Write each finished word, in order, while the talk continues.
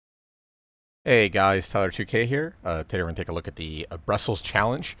Hey guys, Tyler2K here. Today we're going to take a look at the Brussels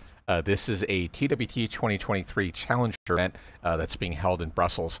Challenge. This is a TWT 2023 Challenger event that's being held in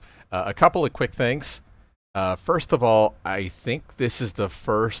Brussels. A couple of quick things. First of all, I think this is the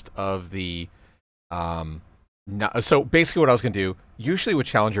first of the... so basically what I was going to do, usually with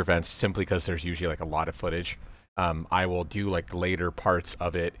Challenger events, simply because there's usually like a lot of footage, I will do like the later parts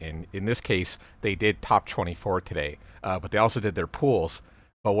of it. And in this case, they did top 24 today, but they also did their pools.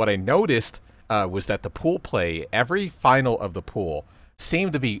 But what I noticed was that the pool play, every final of the pool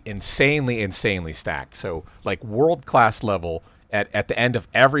seemed to be insanely stacked. So like world-class level at the end of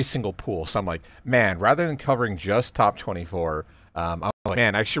every single pool. So I'm like, man, rather than covering just top 24, I'm like,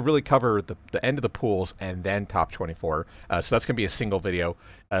 man, I should really cover the end of the pools and then top 24. So that's going to be a single video.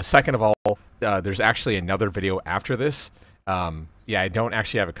 Second of all, there's actually another video after this. Yeah, I don't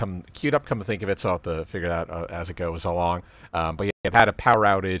actually have it queued up, come to think of it, so I'll have to figure it out as it goes along. But yeah, I've had a power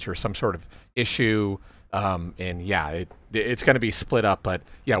outage or some sort of issue, and yeah, it's going to be split up. But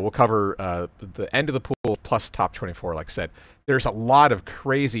yeah, we'll cover the end of the pool plus top 24. Like I said, there's a lot of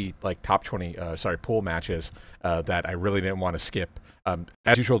crazy like top 20, pool matches that I really didn't want to skip.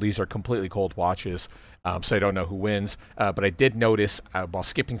 As usual, these are completely cold watches, so I don't know who wins. But I did notice while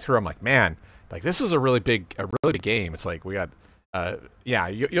skipping through, I'm like, man, like this is a really big game. It's like we got. Yeah,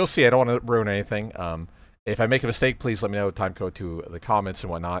 you'll see. I don't want to ruin anything. If I make a mistake, please let me know. Time code to the comments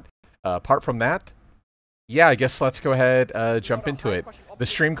and whatnot. Apart from that, yeah, I guess let's go ahead jump into it. The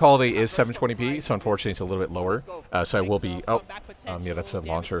stream quality is 720p, so unfortunately it's a little bit lower. So I will be. Oh, yeah, that's a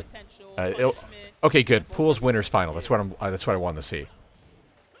launcher. Okay, good. Pools winners final. That's what I wanted to see.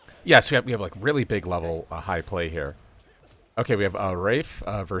 Yeah, so we have like really big level high play here. Okay, we have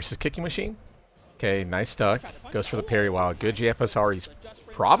Raef versus Kicking Machine. Okay, nice duck. Goes for the parry. Wow, good GFSR. He's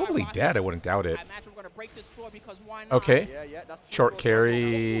probably dead. I wouldn't doubt it. Okay. Short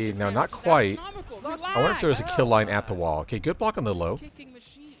carry. No, not quite. I wonder if there was a kill line at the wall. Okay, good block on the low.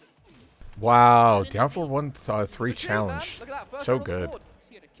 Wow, down for 1-3 challenge. So good.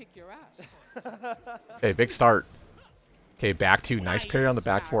 Okay, big start. Okay, back two. Nice parry on the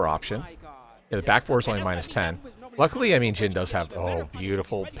back four option. Yeah, the back four is only -10. Luckily, I mean, Jin does have,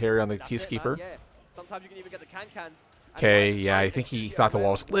 beautiful parry on the Peacekeeper. Sometimes you can even get the can-cans. Okay, yeah, I think he thought the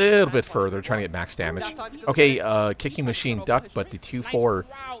wall was a little bit further, trying to get max damage. Okay, Kicking Machine duck, but the 2-4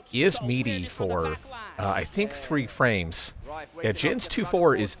 is meaty for, I think, 3 frames. Yeah, Jin's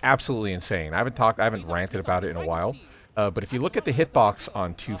 2-4 is absolutely insane. I haven't ranted about it in a while. But if you look at the hitbox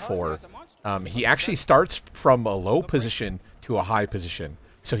on 2-4, he actually starts from a low position to a high position.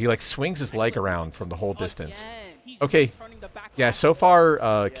 So he, like, swings his leg around from the whole distance. Okay, yeah, so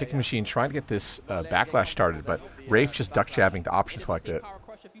far, Kicking Machine trying to get this backlash started, but Raef just duck jabbing to option select it.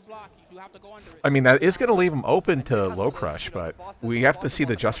 I mean, that is going to leave him open to low crush, but we have to see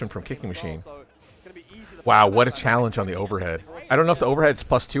the adjustment from Kicking Machine. Wow, what a challenge on the overhead. I don't know if the overhead's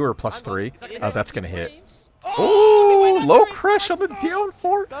 +2 or +3. That's going to hit. Oh, low crush on the down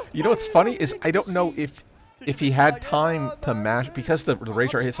 4. You know what's funny is I don't know if he had time to mash, because the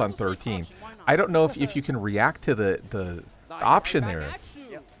rage art hits on 13. I don't know if you can react to the option there.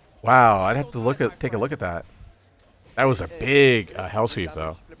 Wow, I'd have to take a look at that. That was a big hell sweep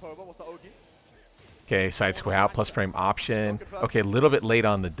though. Okay, side square out plus frame option. Okay, a little bit late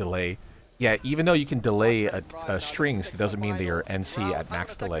on the delay. Yeah, even though you can delay strings, it doesn't mean they are NC at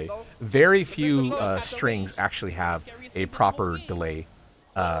max delay. Very few strings actually have a proper delay,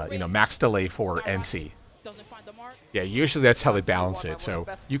 max delay for NC. Yeah, usually that's how they balance it. So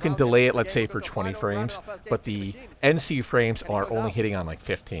you can delay it, let's say, for 20 frames, but the NC frames are only hitting on like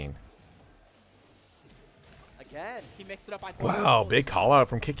 15. Wow, big call out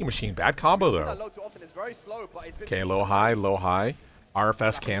from Kicking Machine. Bad combo though. Okay, low high, low high.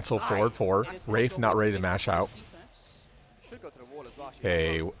 RFS cancel, forward 4. Raef not ready to mash out.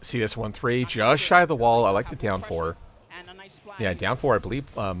 Okay, CS 1-3, just shy of the wall. I like the down 4. Yeah, down 4, I believe,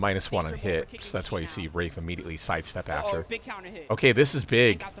 -1 on hit, so that's why you see Raef immediately sidestep after. Okay, this is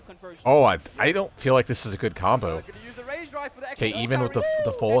big. Oh, I don't feel like this is a good combo. Okay, even with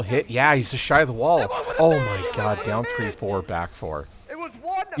the full hit, yeah, he's just shy of the wall. Oh my god, down 3-4, back 4.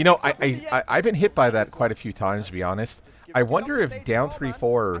 You know, I've been hit by that quite a few times, to be honest. I wonder if down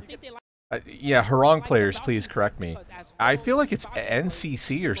 3-4... yeah, Harong players, please correct me. I feel like it's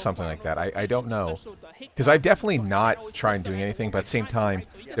NCC or something like that. I don't know. Because I'm definitely not trying doing anything, but at the same time,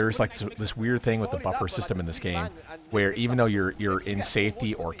 there's like this weird thing with the buffer system in this game, where even though you're in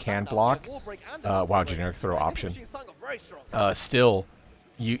safety or can block, wow, generic throw option, still,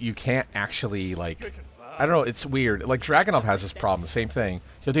 you can't actually, like, I don't know, it's weird. Like, Dragunov has this problem, same thing.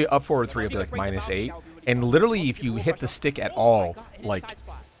 He'll do up forward 3, he'll be like -8, and literally if you hit the stick at all, like,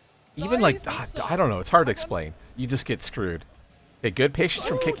 even like, I don't know, it's hard to explain. You just get screwed. Okay, good patience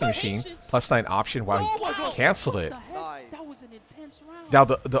from Kicking Machine. +9 option. Wow, he canceled it. That was an intense round. Now,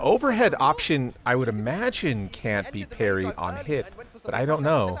 the overhead option, I would imagine, can't be parried on hit, but I don't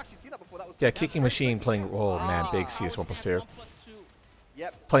know. Yeah, Kicking Machine playing, oh man, big CS 1+2.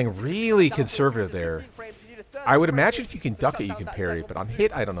 Playing really conservative there. I would imagine if you can duck it, you can parry it, but on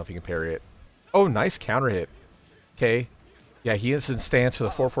hit, I don't know if you can parry it. Oh, nice counter hit. Okay. Yeah, he is in stance for the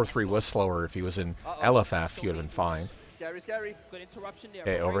 4-4-3 was slower. If he was in LFF, he would have been fine.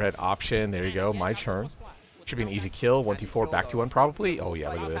 Okay, overhead option. There you go. My turn. Should be an easy kill. 1-2-4, back to 1 probably. Oh yeah,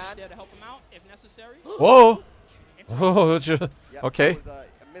 look at this. Whoa! Whoa! Okay.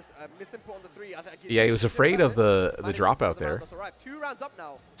 Yeah, he was afraid of the dropout there.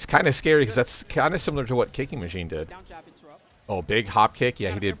 It's kind of scary because that's kind of similar to what Kicking Machine did. Oh, big hop kick.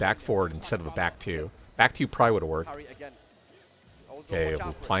 Yeah, he did back forward instead of a back 2. Back 2 probably would have worked. Okay,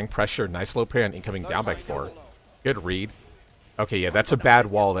 applying pressure. Nice low parry on incoming down back 4. Good read. Okay, yeah, that's a bad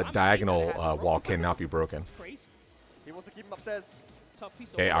wall. That diagonal wall cannot be broken.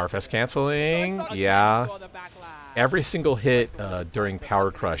 Okay, RFS canceling. Yeah. Every single hit during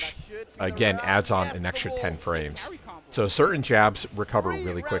Power Crush, again, adds on an extra 10 frames. So certain jabs recover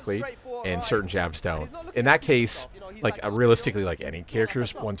really quickly, and certain jabs don't. In that case, like realistically, like any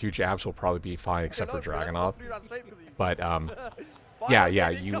characters, 1-2 jabs will probably be fine except for Dragunov. But yeah,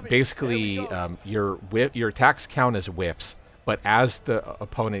 you basically your attacks count as whiffs, but as the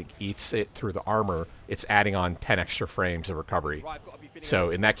opponent eats it through the armor, it's adding on 10 extra frames of recovery.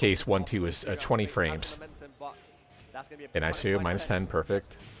 So in that case, 1-2 is 20 frames. And I see -10,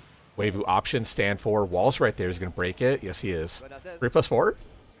 perfect. Weiwu option, stand 4, walls right there. He's going to break it. Yes, he is. 3+4?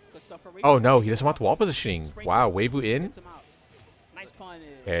 Oh, no, he doesn't want the wall positioning. Wow, Weiwu in.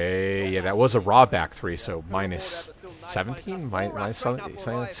 Hey, yeah, that was a raw back 3, so -17? Minus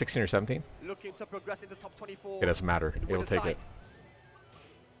 16 or 17? It doesn't matter. It'll take it.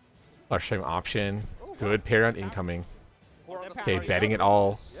 Flash time option. Good parry on incoming. Okay, betting it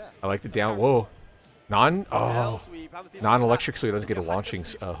all. I like the down. Whoa. Non-electric, so he doesn't get a launching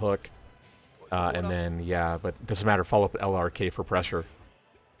hook. And then, yeah, but it doesn't matter. Follow up LRK for pressure.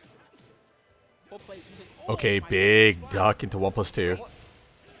 Okay, big duck into 1+2.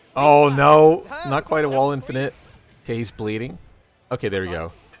 Oh, no. Not quite a wall infinite. Okay, he's bleeding. Okay, there we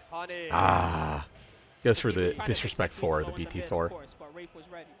go. Ah. Goes for the disrespect 4, the BT4.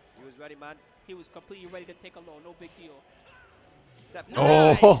 He was completely ready to take a low. No big deal.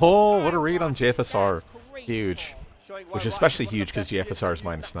 Oh, what a read on JFSR. Huge. Which is especially huge because JFSR is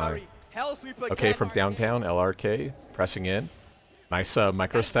 -9. Okay, from downtown, LRK, pressing in. Nice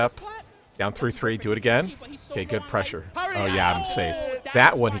micro step. Down 3-3, do it again. Okay, good pressure. Oh, yeah, I'm safe.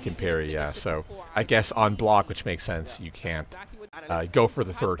 That one he can parry, yeah. So I guess on block, which makes sense, you can't go for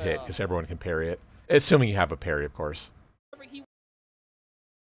the third hit because everyone can parry it. Assuming you have a parry, of course.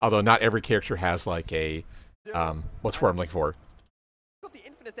 Although not every character has like a, what's the word I'm looking for?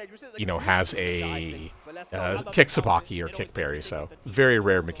 You know, has a kick sabaki or kick parry, so very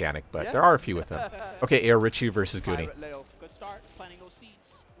rare mechanic, but there are a few with them. Okay, AyoRichie versus Gunni.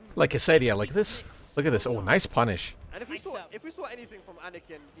 Like I said, yeah, like this. Look at this. Oh, nice punish. And if we saw anything from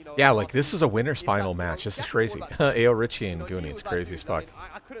Anakin, you know, yeah, like this is a winner's final match. This is crazy. AyoRichie and Gunni, it's crazy as fuck.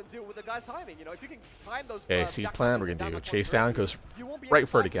 I couldn't deal with the guy's timing. You know, if you can time those. Okay, seed plant. We're gonna do chase down. Goes right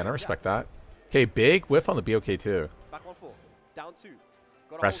for it again. I respect that. Okay, big whiff on the BOK too. Back 1-4, down 2.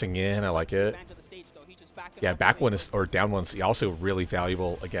 Pressing in, I like it. Yeah, back one is, or down one's also really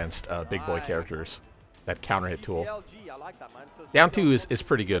valuable against big boy characters. That counter hit tool. Down 2 is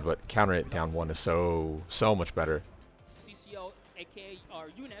pretty good, but counter hit down 1 is so much better.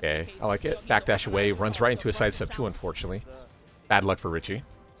 Okay, I like it. Backdash away, runs right into a sidestep 2, unfortunately. Bad luck for Richie.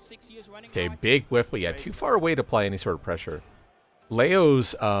 Okay, big whiff, but yeah, too far away to apply any sort of pressure.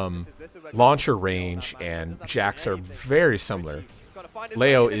 Leo's launcher range and Jack's are very similar.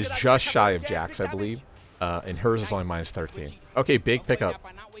 Leo is just shy of Jack's, I believe, and hers is only -13. Okay, big pickup.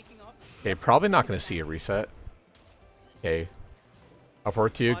 Okay, probably not going to see a reset. Okay. Up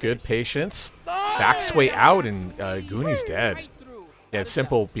forward 2, good patience. Back sway out, and Gunni's dead. Yeah, it's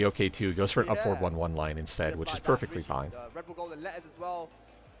simple BOK2. Goes for an up forward 1-1 line instead, which is perfectly fine.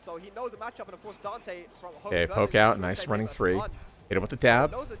 Okay, poke out. Nice running 3. Hit him with the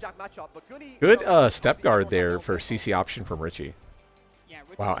dab. Good step guard there for CC option from Richie.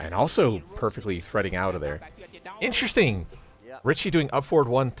 Wow, and also perfectly threading out of there. Interesting. Richie doing up forward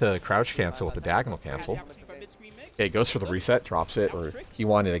 1 to crouch cancel with the diagonal cancel. Okay, goes for the reset, drops it, or he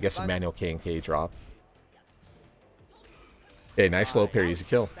wanted, I guess, a manual K&K drop. Okay, nice low parry, easy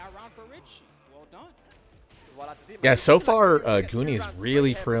kill. Yeah, so far, Gunni is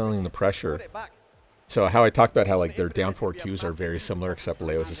really feeling the pressure. So how I talked about how like their down 4-2s are very similar, except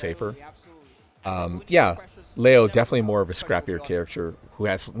Leo's a safer. Yeah, Leo definitely more of a scrappier character who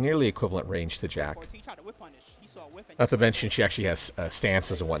has nearly equivalent range to Jack. Not to mention she actually has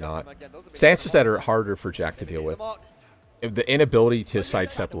stances and whatnot. Stances that are harder for Jack to deal with. The inability to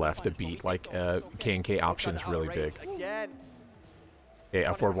sidestep left to beat like K&K option is really big. Okay,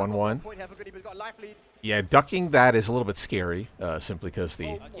 F4 1-1. Yeah, ducking that is a little bit scary, simply because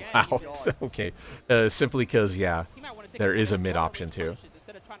the wow. Okay, simply because yeah, there is a mid option too.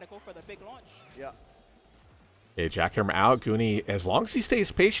 Okay, jackhammer out. Gunni, as long as he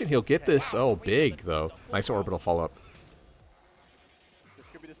stays patient, he'll get this. Oh, big though. Nice orbital follow up.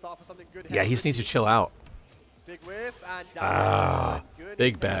 Yeah, he just needs to chill out.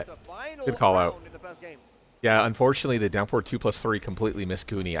 Big bet. Good call out. Yeah, unfortunately, the down 4-2+3 completely missed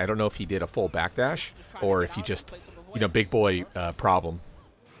Gunni. I don't know if he did a full backdash or if he just, you know, big boy problem.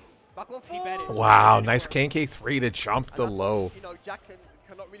 Wow, nice K&K3 to jump the low.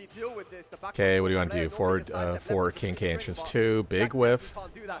 Okay, what do you want to do? Forward for K&K entrance 2. Big whiff.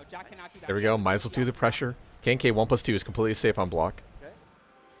 There we go. Might as well do the pressure. K&K 1+2 is completely safe on block.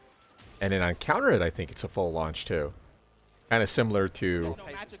 And then on counter it, I think it's a full launch too. Kind of similar to,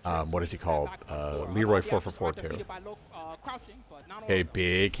 what is he called? Leroy 4-for-4 too. Okay,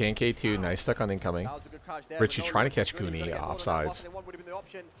 big K&K2. Nice stuck on incoming. Richie trying to catch Gunni offsides.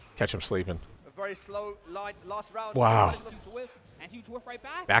 Catch him sleeping. Wow.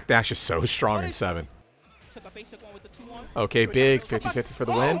 Backdash is so strong in 7. Okay, big 50-50 for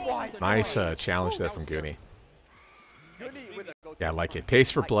the win. Nice challenge there from Gunni. Yeah, I like it.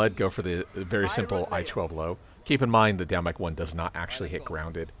 Taste for blood. Go for the very simple I-12 low. Keep in mind the down back 1 does not actually hit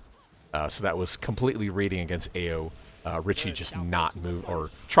grounded. So that was completely reading against AyoRichie just not move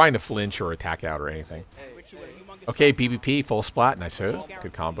or trying to flinch or attack out or anything. Okay, BBP, full splat. Nice hit.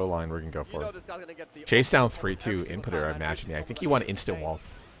 Good combo line we're going to go for. Chase down 3-2 inputter, I imagine. Yeah, I think he wanted instant wall.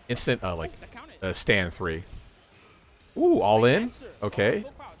 Instant, stand 3. Ooh, all in. Okay.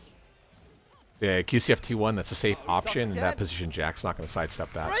 Yeah, QCF 2-1, that's a safe option. In that position, Jack's not going to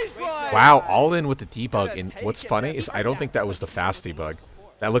sidestep that. Wow, all in with the debug. And what's funny is I don't think that was the fast debug.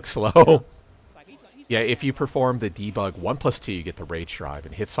 That looks slow. Yeah, if you perform the debug 1+2, you get the rage drive.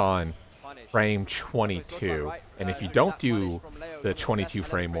 And hits on frame 22. And if you don't do the 22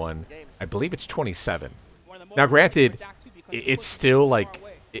 frame one, I believe it's 27. Now, granted, it's still like,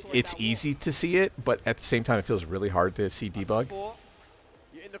 it's easy to see it, but at the same time, it feels really hard to see debug.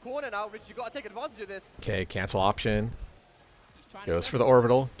 In the corner now, Rich, you got to take advantage of this. Okay, cancel option. Goes for the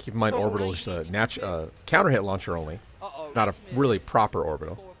orbital. Keep in mind, orbital is a counter hit launcher only, not a really proper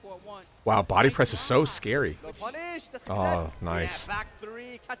orbital. Wow, body press is so scary. Oh, nice.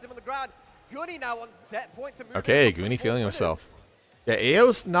 Okay, Gunni feeling himself. Yeah,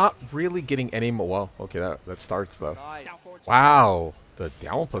 Ayo's not really getting any more. Well, okay, that starts though. Wow, the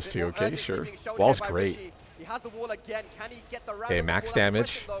down 1+2. Okay, sure. Wall's great. Okay, max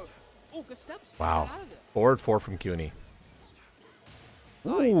damage. Wow. Forward 4 from Gunni.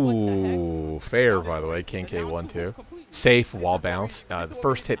 Ooh, fair, by the way. K&K 1-2. Safe wall bounce. The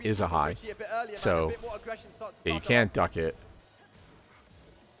first hit is a high, so yeah, you can't duck it.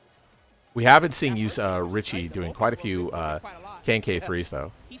 We have been seeing Richie doing quite a few K&K 3s,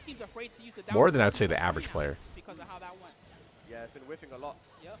 though. More than I'd say the average player. Yeah, it's been whiffing a lot.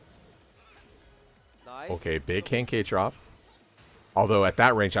 Okay, big K&K drop. Although at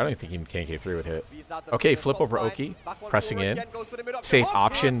that range, I don't think even K&K3 would hit. Okay, flip over Oki, pressing in. Safe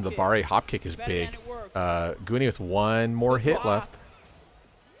option, the Bare hop kick is big. Gunni with one more hit left.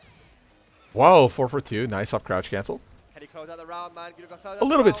 Whoa, 4-for-2, nice off crouch cancel. A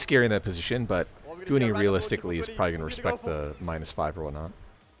little bit scary in that position, but Gunni realistically is probably going to respect the -5 or whatnot.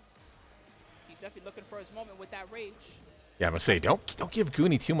 He's definitely looking for his moment with that rage. Yeah, I'm gonna say don't give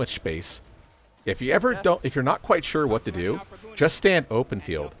Gunni too much space. If you if you're not quite sure what to do, just stand open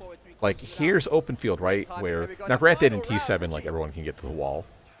field. Like here's open field, right? Where now granted in T7 like everyone can get to the wall,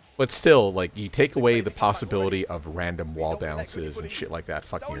 but still like you take away the possibility of random wall bounces and shit like that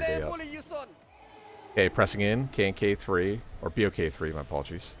fucking your day up. Okay, pressing in K&K3 or BOK3. My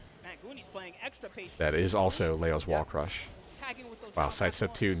apologies. That is also Leo's wall crush. Wow,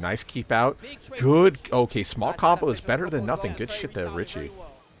 sidestep 2, nice keep out. Good. Okay, small combo is better than nothing. Good shit there, Richie.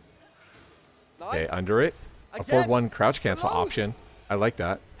 Okay, under it. A 4-1 crouch cancel option. I like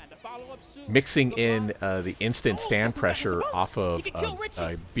that. Mixing in the instant stand pressure off of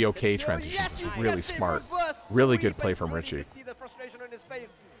BOK transitions is really smart. Really good play from Richie.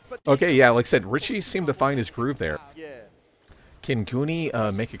 Okay, yeah, like I said, Richie seemed to find his groove there. Can Gunni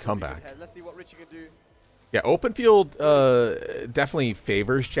make a comeback? Let's see what Richie can do. Yeah, open field definitely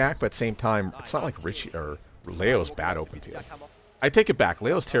favors Jack, but at the same time, it's not like Richie or Leo's bad open field. I take it back.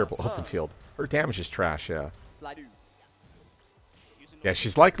 Leo's terrible open field. Her damage is trash, yeah. Yeah,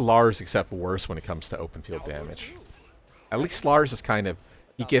 she's like Lars, except worse when it comes to open field damage. At least Lars is kind of...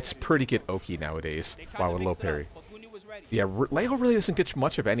 He gets pretty good Oki nowadays, while with low parry. Yeah, Leo really doesn't get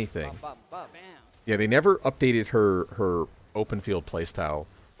much of anything. Yeah, they never updated her open field playstyle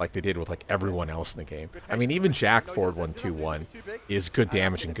like they did with like everyone else in the game. I mean, even Jack forward 1-2-1 is good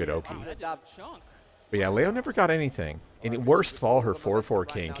damage and good Oki. But yeah, Leo never got anything. And worst of all, her 4-4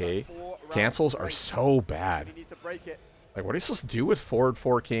 K&K cancels are so bad. Like, what are you supposed to do with forward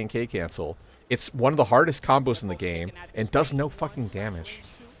 4 K&K cancel? It's one of the hardest combos in the game and does no fucking damage.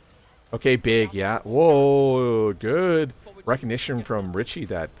 Okay, big, yeah. Whoa, good recognition from Richie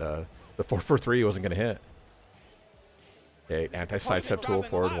that the 4-4-3 wasn't going to hit. Okay, anti-sidestep tool,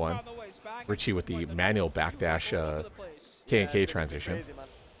 forward 1. Richie with the manual backdash K&K transition.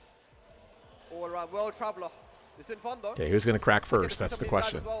 Okay, who's going to crack first? That's the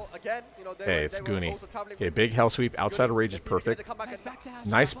question. Okay, it's Gunni. Okay, big hell sweep. Outside of rage is perfect.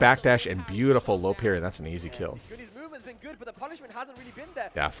 Nice backdash and beautiful low parry. That's an easy kill.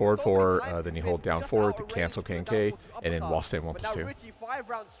 Yeah, forward 4. Then you hold down forward to cancel K&K. And then wall stand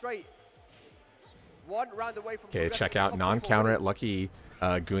 1+2. Okay, check out. Non-counter it. Lucky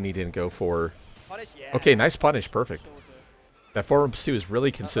Gunni didn't go for... Okay, nice punish. Perfect. That forward 1+2 is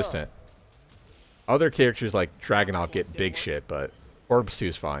really consistent. Other characters like Dragunov get big shit, but forward 2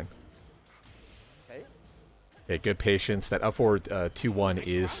 is fine. Okay, good patience. That up forward 2-1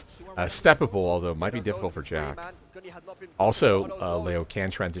 is steppable, although it might be difficult for Jack. Also, Leo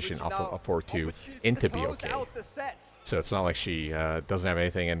can transition off of up forward 2 into BOK. So it's not like she doesn't have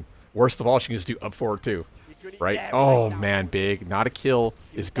anything. And worst of all, she can just do up forward 2. Right? Oh, man, big. Not a kill.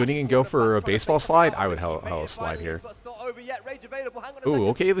 Is Gunni going to go for a baseball slide? I would hell slide here. Ooh,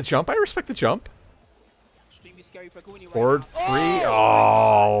 okay, the jump. I respect the jump. Forward 3.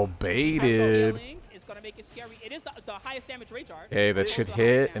 Oh, baited. Okay, that should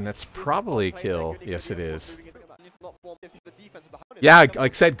hit, and that's probably a kill. Yes, it is. Yeah, like I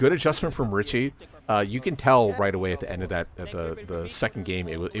said, good adjustment from Richie. You can tell right away at the end of that, the second game,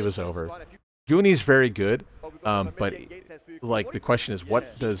 it was over. Gunni's very good, but like the question is,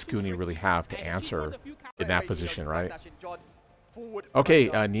 what does Gunni really have to answer in that position, right? Okay,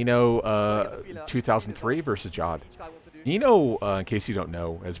 Nino 2003 versus Jodd. Nino, in case you don't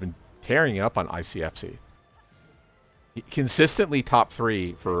know, has been tearing up on ICFC. Consistently top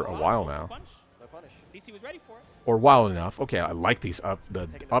 3 for a while now. Or while enough. Okay, I like these up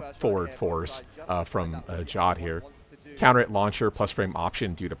forward 4s from Jodd here. Counter it launcher plus frame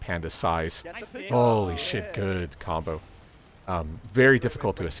option due to Panda's size. Holy shit, good combo. Very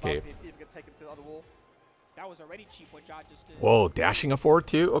difficult to escape. Whoa, dashing a forward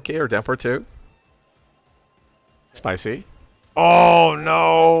 2? Okay, or down forward 2. Spicy. Oh,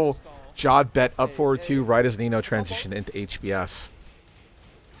 no! Jodd bet up forward 2 right as Nino transitioned into HBS.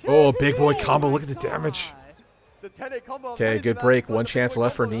 Oh, big boy combo. Look at the damage. Okay, good break. One chance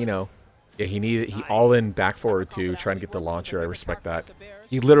left for Nino. Yeah, he all in back forward 2, trying to get the launcher. I respect that.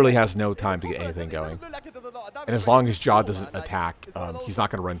 He literally has no time to get anything going. And as long as Jodd doesn't attack, he's not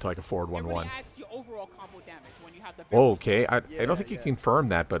going to run to like a forward 1-1. Oh, okay. I don't think you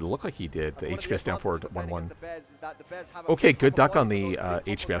confirmed that, but it looked like he did. The HBS down forward 1-1. Okay, good duck on the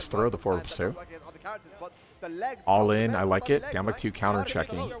HBS throw, the forward pursuit. All in, I like it. Down by 2 counter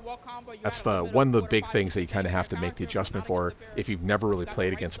checking. That's one of the big things that you kind of have to make the adjustment for if you've never really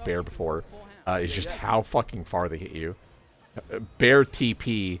played against Bear before, is just how fucking far they hit you. Bear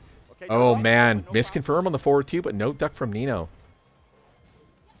TP. Oh man, misconfirm on the forward 2, but no duck from Nino.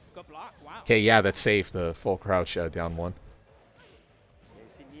 Okay, yeah, that's safe. The full crouch down 1.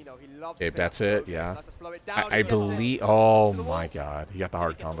 Okay, that's it. Yeah, I believe. Oh my god, he got the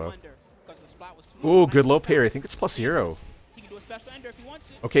hard combo. Ooh, good low parry. I think it's +0.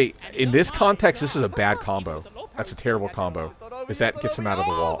 Okay, in this context, this is a bad combo. That's a terrible combo, because that gets him out of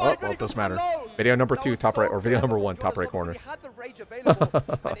the wall. Oh, well, it doesn't matter. Video number 2, top right, or video number 1, top right corner.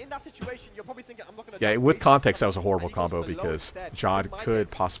 Yeah, with context, that was a horrible combo, because Jodd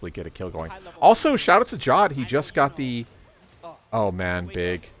could possibly get a kill going. Also, shout out to Jodd. He just got the... Oh, man,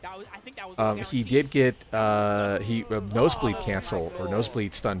 big. He did get nosebleed cancel, or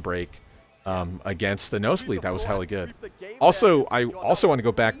nosebleed stun break. Against the nosebleed. That was hella good. Also, I also want to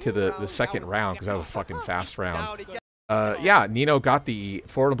go back to the second round because that was a fucking fast round. Yeah, Nino got the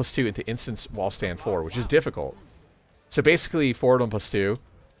forward +2 into instance wall stand 4, which is difficult. So basically, forward +2.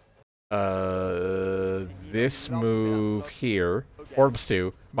 this move here,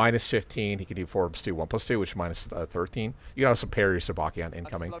 4+2, -15. He can do 4+2, 1+2, which is -13. You can also parry your Sabaki on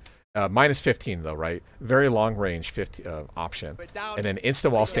incoming. -15 though, right? Very long range 50 option. And then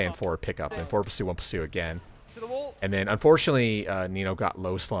instant wall stand for pickup, and 4+2, 1+2 again. And then unfortunately, Nino got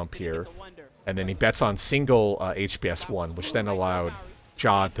low slump here. And then he bets on single HBS 1, which then allowed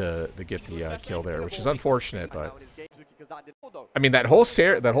Jodd to get the kill there, which is unfortunate, but I mean that whole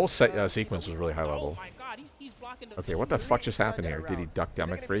sequence was really high level. Okay, what the fuck just happened here? Did he duck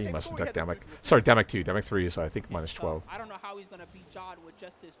Demic 3? He must have ducked Demic. Sorry, Demic 2. Demic 3 is I think -12. I don't know how he's gonna beat Jodd with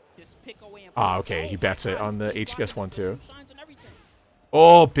just this pick away and okay, he bets it on the HBS 1 too.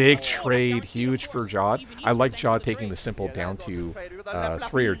 Oh, big trade, huge for Jodd. I like Jodd taking the simple down to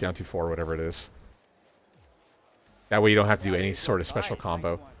 3 or down to 4, whatever it is. That way you don't have to do any sort of special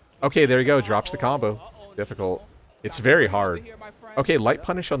combo. Okay, there you go. Drops the combo. Difficult. It's very hard. Okay, light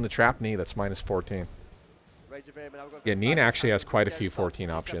punish on the trap knee. That's -14. Yeah, Nina actually has quite a few 14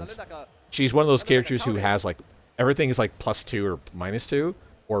 options. She's one of those characters who has like everything is like +2 or -2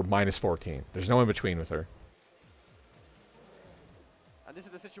 or -14. There's no in between with her.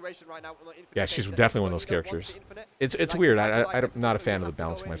 Yeah, she's definitely one of those characters. It's weird. I'm not a fan of the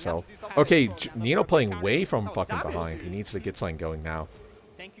balancing myself. Okay, Nino playing way from fucking behind. He needs to get something going now.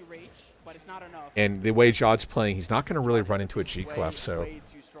 Thank you, Raef, but it's not enough. And the way Jodd's playing, he's not going to really run into a G clef, so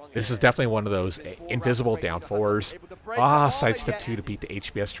this is definitely one of those invisible down 4s. Ah, sidestep 2 to beat the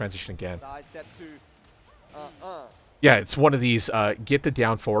HBS transition again. Yeah, it's one of these, get the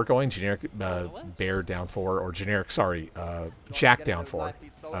down 4 going, generic bear down 4, or generic, sorry, jack down 4.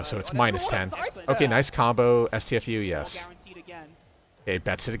 So it's -10. Okay, nice combo, STFU, yes. Okay,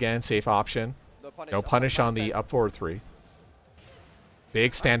 bets it again, safe option. No punish on the up forward 3.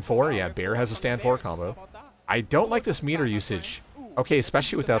 Big stand 4, yeah, bear has a stand 4 combo. I don't like this meter usage. Okay,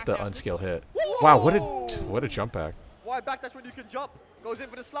 especially without the unskilled hit. Wow, what a jump back. Why back? That's when you can jump. Goes in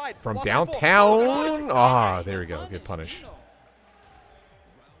for the slide. From downtown. Ah, there we go. Good punish.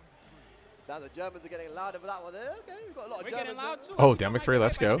 Now the Germans are getting louder for that one. Okay, we've got a lot of Germans. Oh, Demic 3,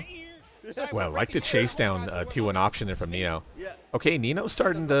 let's go. Well, I like the chase down 2-1 option there from Neo. Okay, Nino's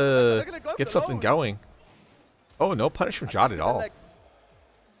starting to get something going. Oh, no punish from Jodd at all.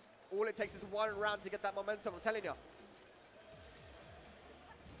 All it takes is one round to get that momentum, I'm telling you.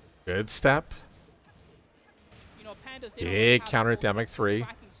 Good step. Big counter at Demic 3.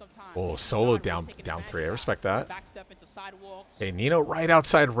 Oh, solo down 3. I respect that. Okay, Nino right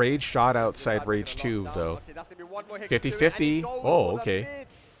outside Rage. Jodd outside Rage 2, though. 50-50. Oh, okay.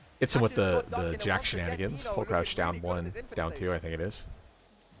 Hits him with the jack shenanigans. Full crouch down 1, down 2, I think it is.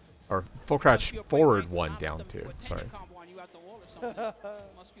 Or full crouch forward 1, down 2. Sorry.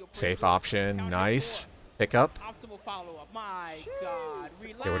 Safe option. Nice. Pick up.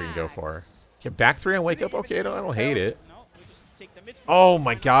 Okay, what do you go for? Okay, back 3 and wake up. Okay, I don't hate it. Oh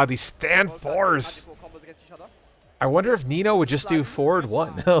my god, these stand 4s. I wonder if Nino would just do forward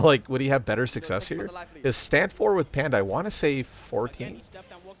 1. Like, would he have better success here? His stand 4 with Panda, I want to say 14.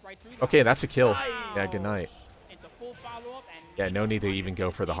 Okay, that's a kill. Yeah, good night. Yeah, no need to even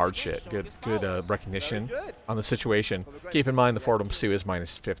go for the hard shit. Good recognition on the situation. Keep in mind the forward pursuit is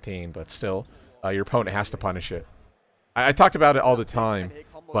 -15, but still, your opponent has to punish it. I talk about it all the time,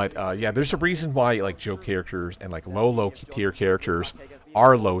 but yeah, there's a reason why like joke characters and like low tier characters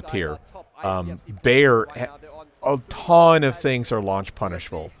are low tier. Bear, a ton of things are launch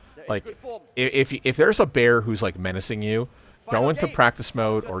punishable. Like if there's a bear who's like menacing you, go into practice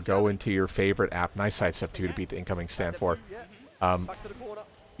mode or go into your favorite app. Nice sidestep 2 to beat the incoming stand 4.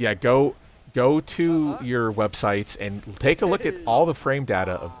 Yeah, go to your websites and take a look at all the frame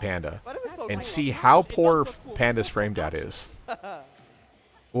data of Panda and see how poor Panda's frame data is.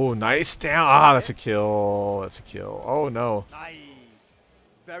 Oh, nice down. Ah, that's a kill. That's a kill. Oh, no. Nice.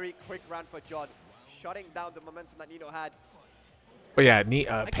 Very quick round for Jodd, shutting down the momentum that Nino had. But yeah,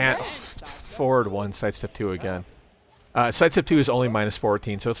 forward 1, sidestep 2 again. Sidestep 2 is only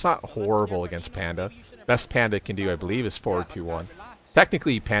 -14, so it's not horrible against Panda. Best Panda can do, I believe, is forward 2-1.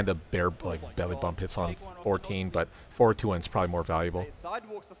 Technically, Panda bear like belly bump hits on 14, but forward 2-1 is probably more valuable.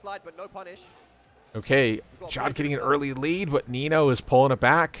 Sidewalks the slide, but no punish. Okay, Jodd getting an early lead, but Nino is pulling it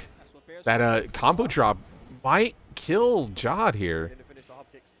back. That combo drop might kill Jodd here.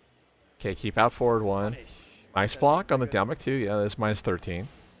 Okay, keep out forward 1. Nice block on the Demic 2. Yeah, that's -13.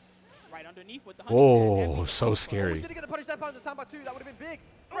 Oh, so scary.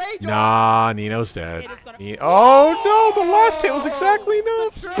 Nah, Nino's dead. Oh no, the last hit was exactly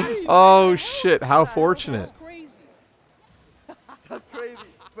enough. Oh shit, how fortunate. That's crazy.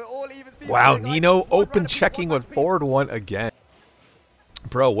 Wow, Nino open checking with forward 1 again.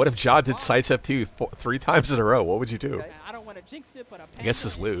 Bro, what if Jodd did sidestep 2 3 times in a row? What would you do? I don't want to jinx it, but I guess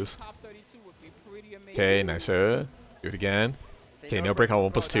just lose. top 32 would be pretty amazing. Okay, nice. Do it again. Okay, no break on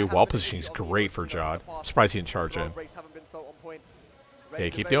 1+2. Wall positioning is great for Jodd. I'm surprised he didn't charge in. Okay,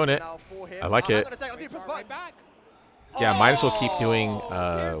 keep doing it. I like it. Yeah, might as well keep doing.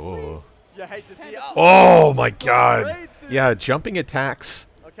 Oh my god. Yeah, jumping attacks.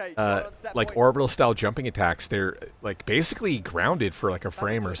 Like orbital style jumping attacks, they're like basically grounded for like a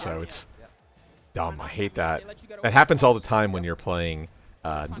frame or so. It's dumb. I hate that. That happens all the time when you're playing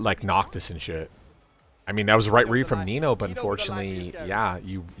like Noctis and shit. I mean, that was the right read from Nino, but unfortunately, yeah,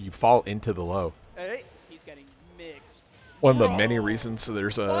 you fall into the low. He's getting mixed. One of the many reasons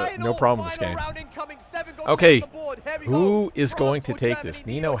there's no problem with this game. Okay, who is going to take this?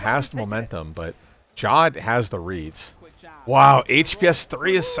 Nino has the momentum, but Jodd has the reads. Wow, HPS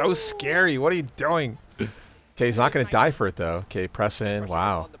 3 is so scary. What are you doing? Okay, he's not going to die for it, though. Okay, press in.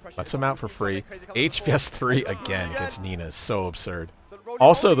 Wow. Lets him out for free. HPS 3 again against Nina is so absurd.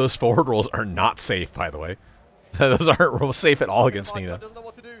 Also, those forward rolls are not safe, by the way. Those aren't safe at all against Nina.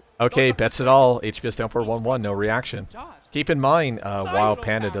 Okay, bets it all. HPS down for 1-1. No reaction. Keep in mind, while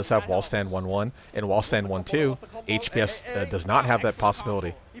Panda does have wall stand 1-1 and wall stand 1-2, HPS does not have that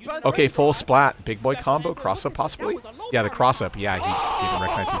possibility. Okay, full splat. Big boy combo. Cross-up possibly? Yeah, the cross-up. Yeah, he didn't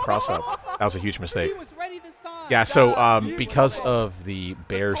recognize the cross-up. That was a huge mistake. Yeah, so because of the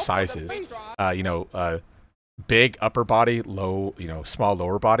bear sizes, you know, big upper body, low, you know, small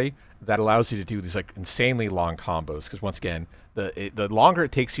lower body, that allows you to do these like insanely long combos. Because once again, the longer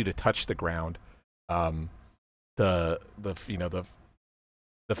it takes you to touch the ground, the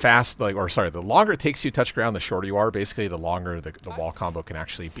longer it takes you to touch ground, the shorter you are. Basically, the longer the wall combo can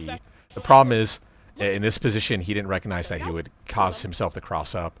actually be. The problem is, in this position, he didn't recognize that he would cause himself to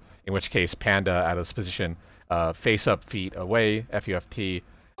cross up. In which case, Panda out of this position, face up, feet away, FUFT,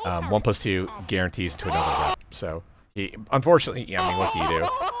 1+2 guarantees to another rep. So, he, unfortunately, yeah, I mean, what can you do?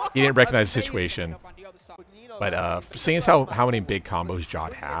 He didn't recognize the situation. But seeing as how many big combos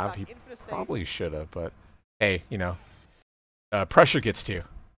Jodd have, he probably should have. But hey, you know, pressure gets to you.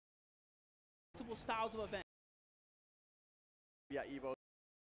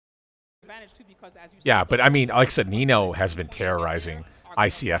 Yeah, but I mean, like I said, Nino has been terrorizing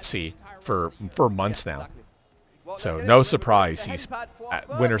ICFC for months now. So no surprise, he's at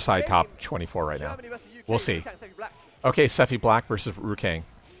winner side top 24 right now. We'll see. Okay, Sephiblack versus Roo Kang.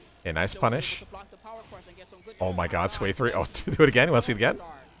 A nice punish. Oh my god, sway 3. Oh, do it again? You want to see it again?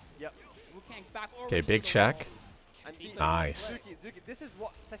 Okay, big check. Nice.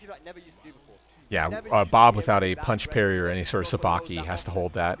 Yeah, Bob without a punch parry or any sort of sabaki has to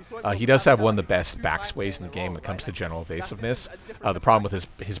hold that. He does have one of the best back sways in the game when it comes to general evasiveness. The problem with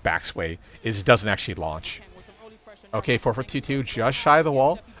his back sway is it doesn't actually launch. Okay, 4-4-2-2, just shy of the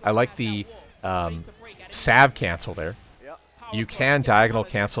wall. I like the Sav cancel there. You can diagonal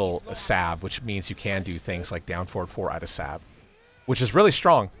cancel a Sav, which means you can do things like down forward 4 out of Sav, which is really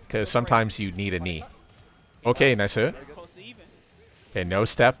strong because sometimes you need a knee. Okay, nice hit. Okay, no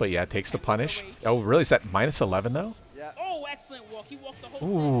step, but yeah, takes the punish. Oh, really? Is that -11 though? Oh, excellent walk. He walked the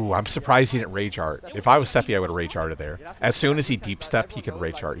whole Ooh, I'm surprised he didn't rage art. If I was Sephi, I would have rage arted there. As soon as he deep step, he could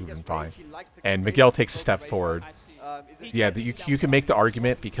rage art even fine. And Miguel takes a step forward. Yeah, you can make the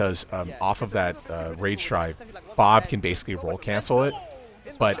argument because off of that rage drive, Bob can basically roll cancel it.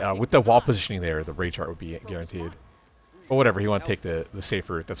 But with the wall positioning there, the rage art would be guaranteed. But whatever, he want to take the safe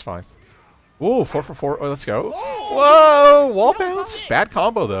route. That's fine. Ooh, 4-4-4. Oh, let's go. Whoa, wall bounce. Bad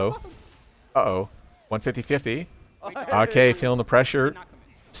combo, though. Uh-oh. 150-50. Okay, feeling the pressure.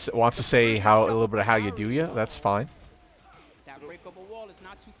 Wants to say a little bit of how you do ya. That's fine.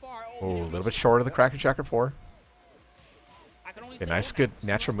 Oh, a little bit short of the Cracker Jacker 4. Okay, nice, good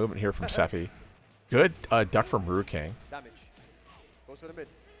natural movement here from Sephi. Good duck from Roo Kang.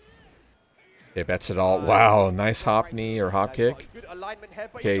 Okay, bets it all. Wow, nice hop knee or hop kick.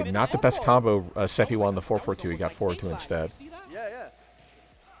 Okay, not the best combo. Sephi won the 4-4-2. He got 4-2 instead.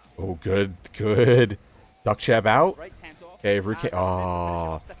 Oh, good. Duck jab out. Okay, Roo Kang.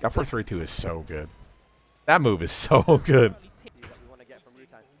 Oh, that 4-3-2 is so good. That move is so good.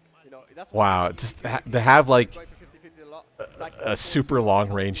 Wow, just to have like a super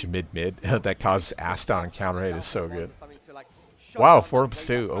long range mid that causes ass down counter hit is so good. Wow,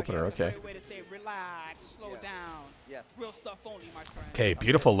 4+2 opener. Okay. Okay,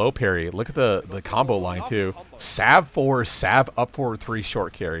 beautiful low parry. Look at the combo line too. Sav 4, Sav up forward 3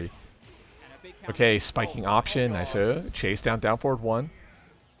 short carry. Okay, spiking option. Nice. Chase down forward 1.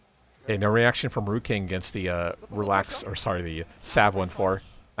 Okay, no reaction from Roo Kang against the the Sav 1-4.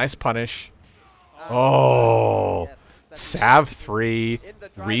 Nice punish. Oh, Sav 3,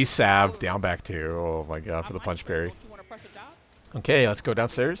 re-sav, down back 2. Oh my god, for the punch parry. Okay, let's go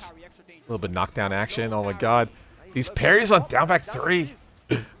downstairs. A little bit knockdown action. Oh my god. These parries on down back 3.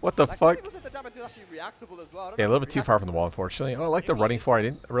 What the fuck? Yeah, a little bit too far from the wall, unfortunately. Oh, I like the running for. I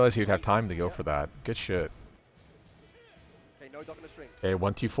didn't realize you'd have time to go for that. Good shit. Okay,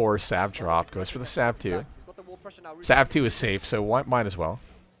 1, 2, 4, Sav drop. Goes for the Sav 2. Sav 2 is safe, so might as well.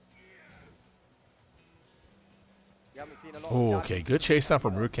 Oh, okay, good chase down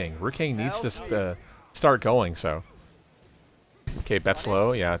from Roo Kang. Roo Kang needs to start going, so. Okay, bets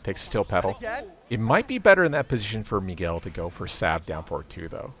low. Yeah, takes a steel pedal. It might be better in that position for Miguel to go for Sav down forward 2,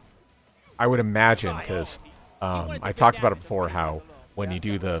 though. I would imagine, because I talked about it before, how when you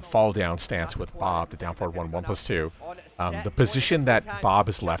do the fall down stance with Bob, the down forward 1, 1+2, the position that Bob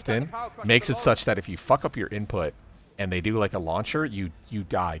is left in makes it such that if you fuck up your input and they do like a launcher, you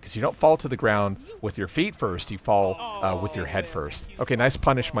die. Because you don't fall to the ground with your feet first, you fall with your head first. Okay, nice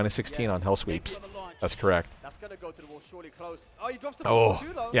punish, -16 on hell sweeps. That's correct.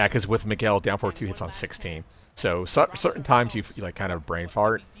 Oh, yeah, because with Miguel, down forward 2 hits on 16. So certain times you like kind of brain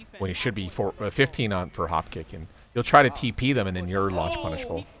fart when you should be 15 on for hop kick, and you'll try to TP them and then you're launch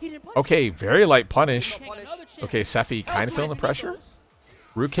punishable. Okay, very light punish. Okay, Sephi kind of feeling the pressure.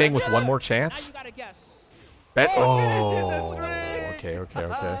 Roo Kang with one more chance. Bet. Oh, okay.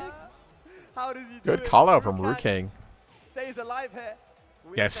 Good call out from Roo Kang.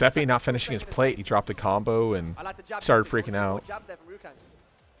 Yeah, Sephi not finishing his plate. He dropped a combo and started freaking out.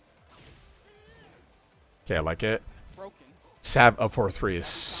 Okay, I like it. Sav up 4-3 is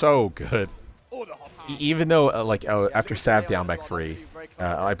so good. Even though, after Sav down back 3,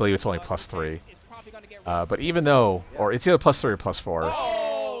 I believe it's only +3. But even though, or it's either +3 or +4.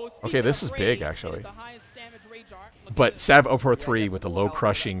 Okay, this is big, actually. But Sav 043 with the low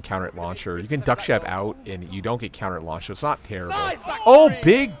crushing counter launcher, you can duck jab out and you don't get counter launch, so it's not terrible. Oh,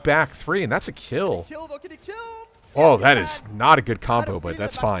 big back 3, and that's a kill. Oh, that is not a good combo, but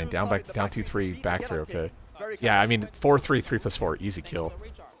that's fine. Down 2-3, back 3, okay. Yeah, I mean 4-3, 3+4, easy kill.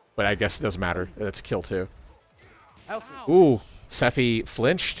 But I guess it doesn't matter. That's a kill too. Ooh, Sephi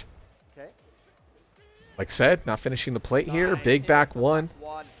flinched. Like I said, not finishing the plate here. Big back 1.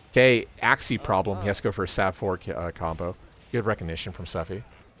 Okay, Axie problem. He has to go for a Sav 4 combo. Good recognition from Sephi.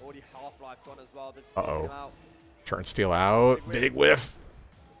 Uh-oh. Turn steal out. Big whiff.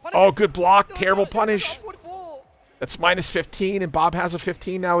 Oh, good block. Terrible punish. That's -15, and Bob has a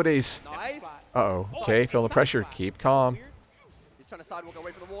 15 nowadays. Uh-oh. Okay, feeling the pressure. Keep calm.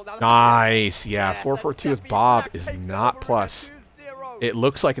 Nice. Yeah, 4-4-2 with Bob is not plus. It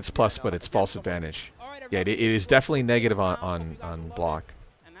looks like it's plus, but it's false advantage. Yeah, it is definitely negative on block.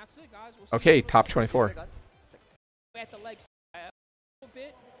 Okay, top 24.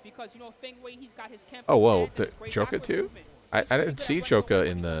 Oh, whoa. The Joka too? I didn't see Joka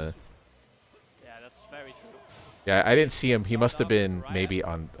in the... Yeah, that's very true. Yeah, I didn't see him. He must have been maybe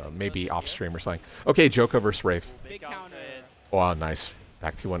on maybe off stream or something. Okay, Joka versus Raef. Wow, nice.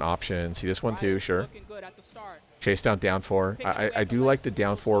 Back to 1 option. See this one too, sure. Chase down 4. I do like the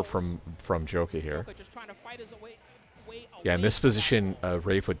down 4 from Joka here. Yeah, in this position,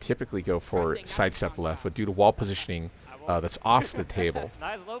 Raef would typically go for sidestep left, but due to wall positioning, that's off the table.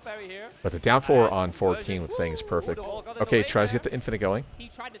 Nice low parry here. But the down 4 on 14 with Fang is perfect. Okay, tries to get the infinite going. He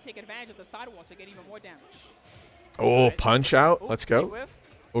tried to take advantage of the sidewall to get even more damage. Oh, punch out. Let's go.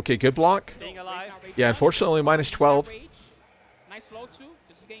 Okay, good block. Yeah, unfortunately, -12.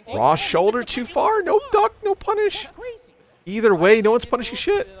 Raw shoulder too far. No duck, no punish. Either way, no one's punishing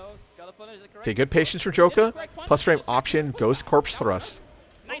shit. Okay, good patience for Joka. Plus frame option, ghost corpse thrust.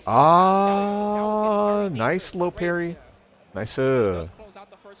 Ah, nice low parry. Nice.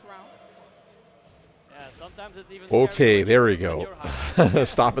 Okay, there we go.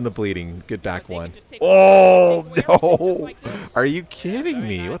 Stopping the bleeding. Good back 1. Oh, no. Are you kidding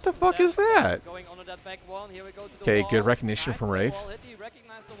me? What the fuck is that? Okay, good recognition from Raef.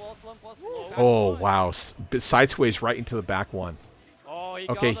 Oh, wow. Side sways right into the back 1.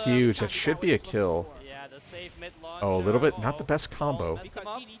 Okay, huge. That should be a kill. Oh, a little bit. Not the best combo.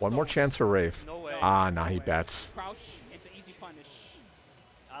 One more chance for Raef. Ah, nah, he bets.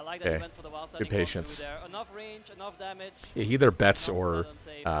 Okay, good patience. Yeah, he either bets or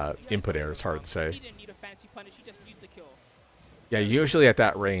input error. It's hard to say. Yeah, usually at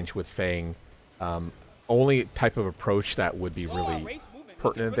that range with Fang, only type of approach that would be really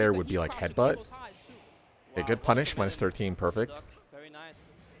pertinent there would be like headbutt. Okay, good punish. -13, perfect.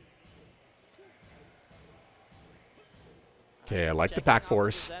 Okay, I like the back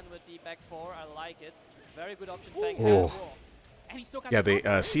 4s. Oh. And he still got Yeah, the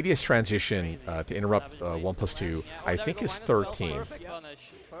CDS transition to interrupt 1+2, I think is 13. Perfect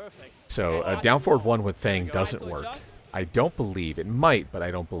punish. Perfect. So down forward 1 with Fang doesn't work. I don't believe. It might, but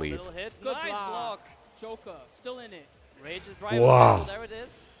I don't believe. Little hit. Good Nice block. Joka still in it. Rage is driving. Wow. There it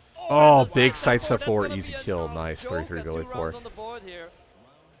is. Oh, that's big a side step that's 4, gonna easy be a kill. knock. Nice, Joka, 33 2 Billy 4. rounds on the board here.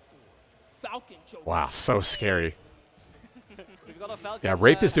 Falcon Joka. Wow, so scary. We've got a Falcon, Yeah,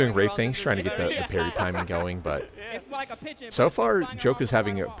 Raef is doing hanging Raef around things, in trying to this get the area. parry timing going, but It's like a pigeon. so but it's far, flying around Joka's the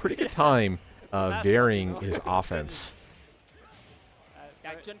having a wall. pretty good time varying his offense.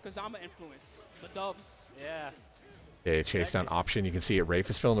 That Jun Kazama influence. The dubs. Yeah. Okay, chase down option. You can see it. Raef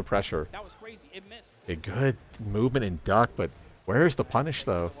is feeling the pressure. That was crazy. It missed. A good movement and duck, but where's the punish,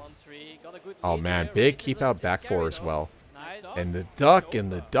 though? 1-3. Got a good Oh, lead man. here. Big Rage keep is out a back bit 4 scary, as though. well. Nice. And the duck,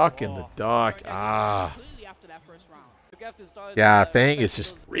 and the duck, and the duck. Ah. Completely after that first round. Look after start, Yeah, Fang is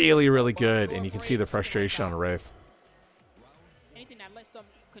just really, really good, and you can see the frustration on Raef. Anything that lets them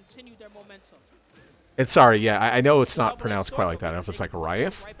continue their momentum. And sorry, yeah, I know it's not pronounced quite like that. I don't know if it's like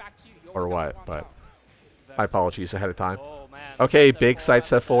Raef Right back to you. You or always have what, the wrong but my apologies ahead of time. Oh, man. Okay, Step big forward side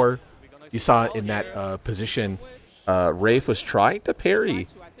step after 4. that. We're gonna You see saw the it in ball that here. position. Raef was trying to parry,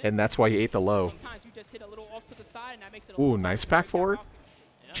 and that's why he ate the low. Sometimes you just hit a little off to the side and that makes it a Ooh, little nice tougher to back break that forward.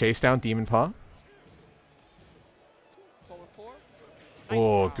 rocket. Chase down Demon Paw. Forward 4.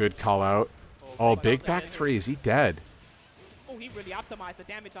 Oh, Nice good call out. Oh, big back 3. Is he dead? Oh, he really optimized the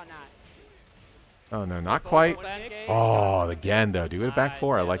damage on that. Oh, no, not quite. Back game. Oh, again, though. Do it back Nice,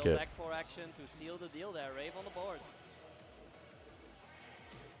 4. I yeah, like little it. Back 4 action to seal the deal there. Raef on the board.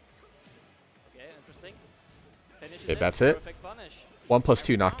 Okay, interesting. Finishes Okay, it. that's it. Perfect punish.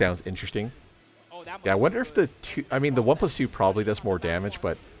 1+2 knockdowns. Interesting. Oh, that Yeah, I must wonder have if been the 2... I mean, the 1+2 probably does more damage,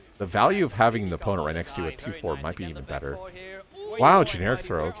 but the value of having the opponent right next to you at 2-4 might be even better. Wow, generic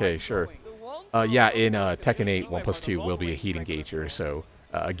throw. Okay, sure. Yeah, in Tekken 8, 1+2 will be a heat engager, so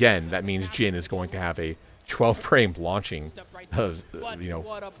again, that means Jin is going to have a 12-frame launching of,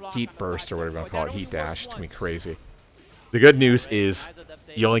 heat burst or whatever you want to call it, heat dash. It's going to be crazy. The good news is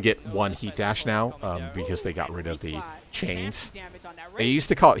you only get one heat dash now because they got rid of the chains. They used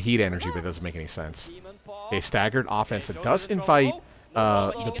to call it heat energy, but it doesn't make any sense. A staggered offense that does invite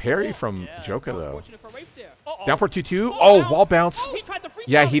the parry from Joka, though. Down for 2-2. Oh, wall bounce.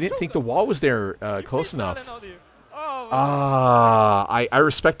 Yeah, he didn't think the wall was there close enough. I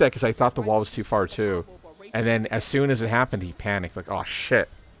respect that because I thought the wall was too far, too. And then as soon as it happened, he panicked. Like, oh, shit.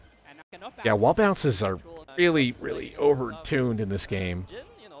 Yeah, wall bounces are really, really over-tuned in this game.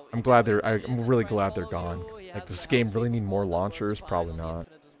 I'm really glad they're gone. Like, does this game really need more launchers? Probably not.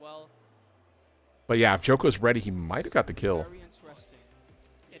 But yeah, if Joko's ready, he might have got the kill.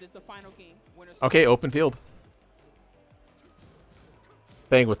 Okay, open field.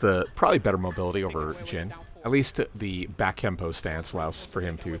 Fang with the probably better mobility over Jin. At least the back tempo stance allows for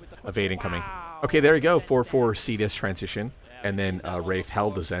him to evade incoming. Okay, there you go. 4-4 C-Dis transition. And then Raef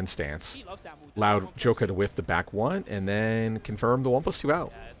held the Zen stance. Allowed Joka to whiff the back 1, and then confirm the 1+2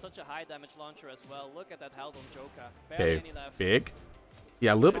 out. Yeah, it's such a high damage launcher as well. Look at that health on Joka. Okay, big.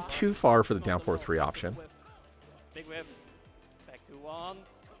 Yeah, a little bit too far for the down 4-3 option. Big whiff. Back to 1.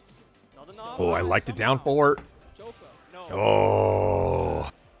 Not enough. Oh, I like the down 4. Oh.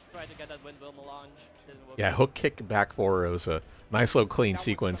 Tried to get that windmill launch. Didn't work. Yeah, hook kick back 4. It was a nice little clean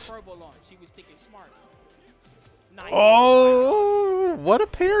sequence. Oh, what a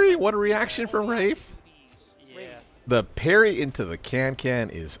parry. What a reaction from Raef. Yeah. The parry into the can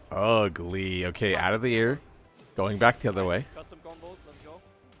is ugly. Okay, out of the air. Going back the other way. Custom combos. Let's go.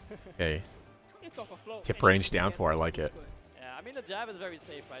 Okay. Tip range down 4. I like it. Yeah, I mean the jab is very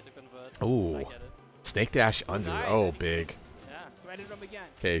safe, right, to convert. Ooh. I get it. Snake dash under. Nice. Oh, big. Yeah.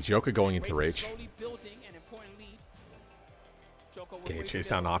 Okay, Joka going into Rage. Okay, chase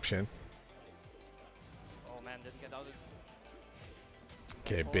down option. Oh man, didn't get out.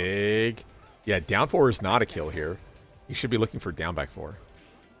 Okay, big. Yeah, down 4 is not a kill here. You should be looking for down back 4.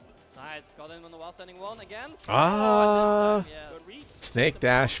 Nice, got in on the while standing 1 again. Ah. And this time, yes. Snake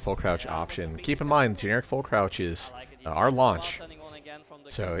dash full crouch option. Keep in mind, generic full crouch is our launch.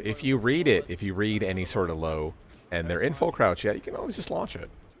 So if you read it, if you read any sort of low, and they're in full crouch, yeah, you can always just launch it.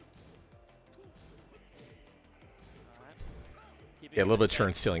 Yeah, a little bit of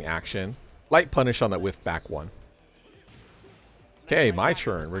turn stealing action. Light punish on that whiff back 1. Okay, my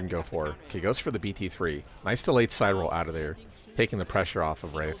turn. We're going to go for. Okay, goes for the BT3. Nice delayed side roll out of there. Taking the pressure off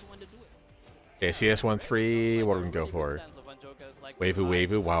of Raef. Okay, CS1-3. What are we going to go for? Wavoo,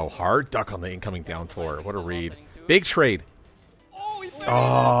 wavoo. Wow, hard duck on the incoming down 4. What a read. Big trade.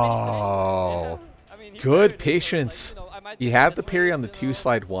 Oh, good patience. He had the parry on the 2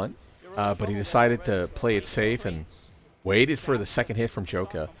 slide 1, but he decided to play it safe and Waited for the second hit from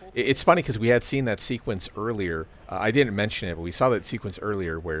Joka. It's funny because we had seen that sequence earlier. I didn't mention it, but we saw that sequence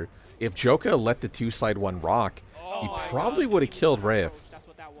earlier where if Joka let the 2-slide-1 rock, he probably would have killed Raef.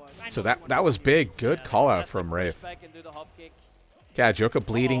 So that was big. Good call out from Raef. Yeah, Joka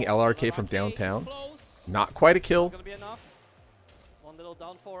bleeding LRK from downtown. Not quite a kill.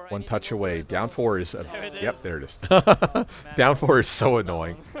 One touch away. Down 4 is... Yep, there it is. Down 4 is so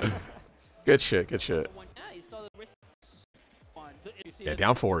annoying. Good shit, good shit. Yeah,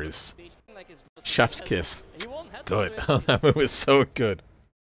 down 4 is chef's kiss. Good. That move is so good.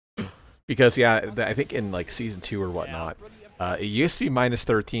 Because, yeah, I think in like Season 2 or whatnot, it used to be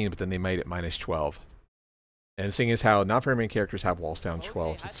 -13, but then they made it -12. And seeing as how not very many characters have walls down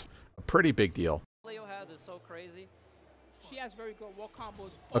 12, it's a pretty big deal.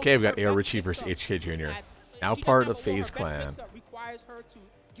 Okay, we got AyoRichie versus HK Jr. Now part of FaZe Clan.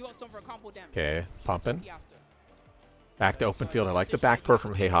 Okay, pumping. Back to open field. I like the back pro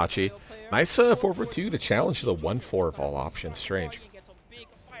from Heihachi. Nice 4-for-2 to challenge the 1-4 of all options. Strange.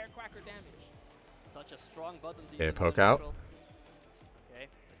 Okay, poke out.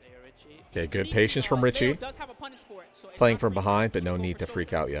 Okay, good patience from Richie. Playing from behind, but no need to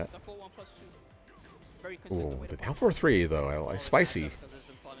freak out yet. Ooh, the down 4-3 though. I like spicy.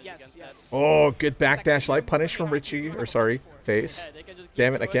 Oh, good backdash light punish from Richie. Or sorry, FaZe.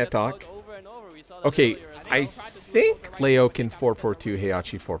 Damn it, I can't talk. Okay, I think Leo can 4-4-2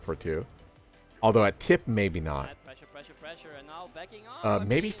 Heihachi 4-4-2. Although at tip, maybe not.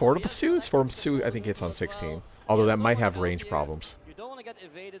 Maybe 4 to pursue? 4 to pursue, I think hits on 16. Although that might have range problems.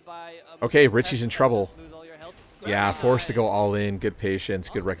 Okay, Richie's in trouble. Yeah, forced to go all in. Good patience,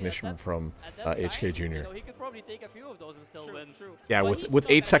 good recognition from HK Jr. Yeah, with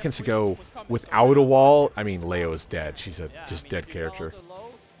 8 seconds to go, without a wall, I mean, Leo is dead. She's a just dead character.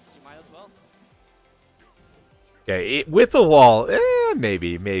 Okay, with the wall,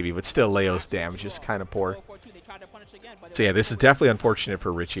 maybe, but still Leo's damage is kind of poor. So yeah, this is definitely unfortunate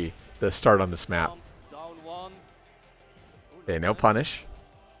for Richie, the start on this map. Okay, no punish.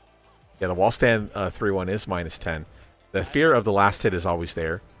 Yeah, the wall stand 3-1 is -10. The fear of the last hit is always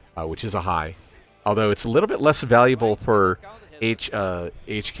there, which is a high. Although it's a little bit less valuable for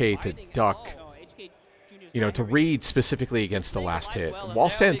HK to duck, you know, to read specifically against the last hit. Wall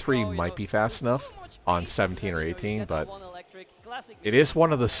stand 3 might be fast enough on 17 or 18, but it is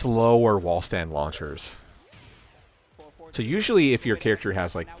one of the slower wall stand launchers. So usually if your character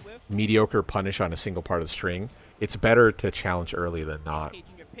has like mediocre punish on a single part of the string, it's better to challenge early than not.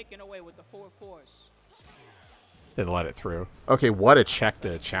 Then let it through. Okay, what a check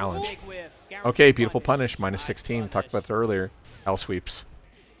to challenge. Okay, beautiful punish, -16. We talked about that earlier. L sweeps.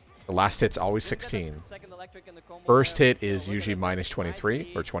 The last hit's always 16. First hit is usually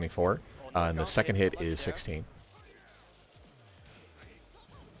 -23 or 24. And the second hit is 16.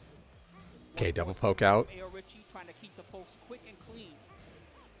 Okay, double poke out.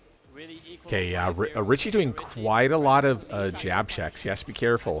 Okay, yeah, Richie doing quite a lot of jab checks. Yes, be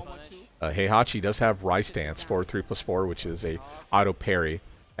careful. Heihachi does have Rise Stance for 3+4, which is a auto parry.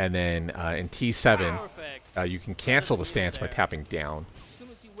 And then in T7, you can cancel the stance by tapping down.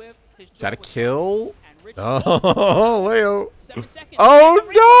 Is that a kill? Oh, Leo. Oh,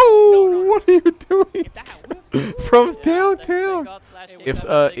 no! What are you doing? From downtown. If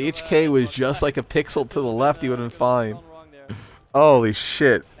HK was just like a pixel to the left, he would have been fine. Holy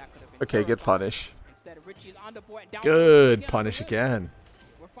shit. Okay, good punish. Good punish again.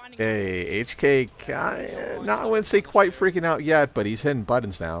 Okay, HK, not I wouldn't say quite freaking out yet, but he's hitting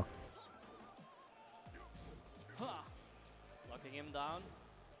buttons now.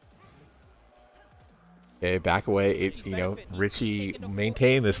 Okay, back away. You know, Richie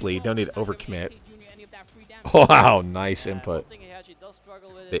maintain this lead. Don't need to overcommit. Wow, nice input.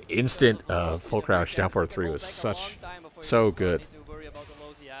 The instant full crouch down 4-3 was so good.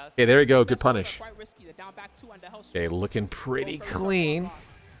 Okay, there you go. Good punish. Okay, looking pretty clean.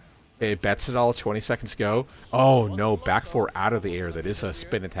 Okay, bets it all. 20 seconds go. Oh no, back 4 out of the air. That is a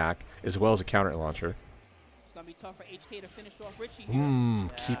spin attack as well as a counter launcher. Keep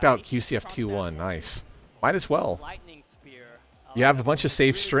out QCF 2-1. Nice. Might as well. You have a bunch of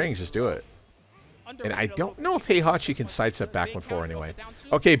safe strings. Just do it. And I don't know if Heihachi can sidestep back 1-4 anyway.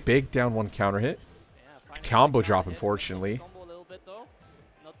 Okay, big down 1 counter hit. Combo drop, unfortunately.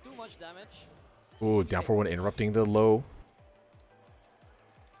 Ooh, down 4-1 interrupting the low.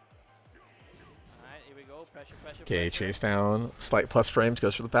 Okay, chase down. Slight plus frames.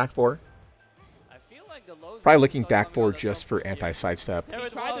 Goes for the back 4. Probably looking back 4 just for anti-sidestep.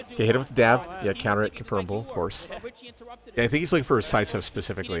 Okay, hit him with the dab. Yeah, counter it. Confirmable, of course. Yeah, I think he's looking for a sidestep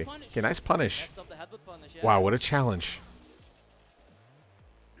specifically. Okay, nice punish. Wow, what a challenge.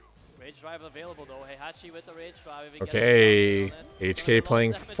 Rage Drive available though. Heihachi with the Rage Drive. Okay, HK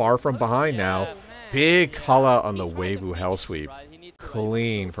playing far from behind now. Big call out on the Weibo Hell Sweep.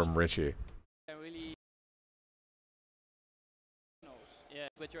 Clean from Richie. Really, yeah,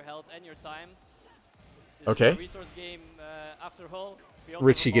 with your health and your time. Okay. Resource game after all.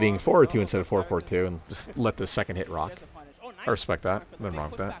 Richie getting 4-2 instead of 4-4-2 and just let the second hit rock. I respect that. Nothing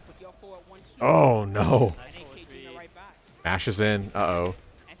wrong with that. Oh no. Mashes in. Uh-oh.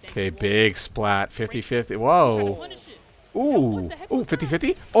 Okay, big splat. 50-50. Whoa. Ooh. Ooh,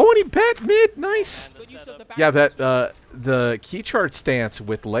 50-50. Oh, and he bet mid. Nice. Yeah, that the key chart stance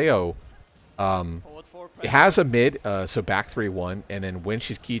with Leo, it has a mid, so back 3-1, and then when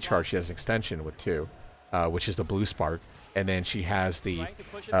she's key chart, she has an extension with 2, which is the blue spark. And then she has the,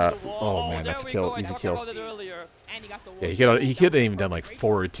 oh man, that's a kill, easy kill. Yeah, he could have even done like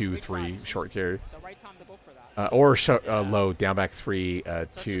 4-2-3 short carry. Or low, down back 3,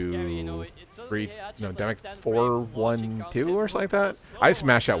 2, 3, no, down back 4-1-2 or something like that. I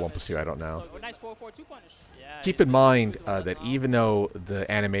smash out 1+2, I don't know. Keep in mind that even though the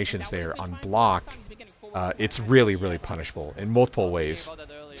animation's there on block, it's really, really punishable in multiple ways.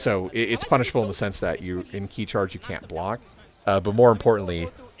 So it's punishable in the sense that you in key charge you can't block, but more importantly,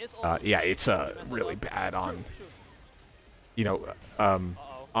 yeah, it's really bad on, you know,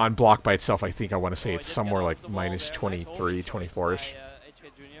 on block by itself. I think I want to say it's somewhere like minus 23, 24ish.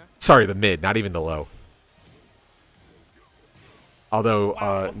 Sorry, the mid, not even the low. Although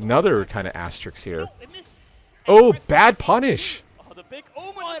another kind of asterisk here. Oh, bad punish.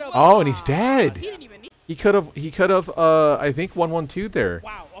 Oh, and he's dead. He could have, I think 1-1-2 there.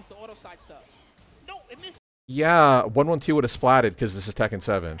 Wow, off the auto side stuff. No, it missed. Yeah, 1-1-2 would have splatted because this is Tekken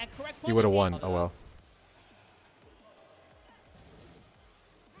 7. He would have won. Oh well.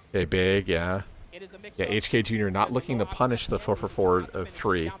 Okay, big, yeah. Yeah, HK Jr. not looking to punish the 4-4-4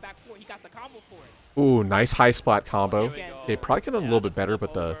 3. Ooh, nice high splat combo. Okay, probably could have done a little bit better,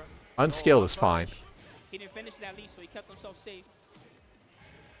 but the unscaled is fine. He didn't finish it at least, so he kept himself safe.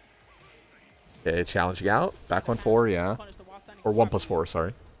 Okay, challenging out. Back 1-4, yeah. Or 1+4,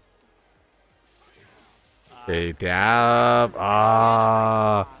 sorry. Okay, dab.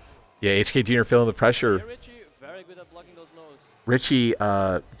 Ah. Yeah, HK Jr. feeling the pressure. Richie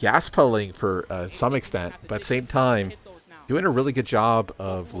gas pedaling for some extent, but at the same time, doing a really good job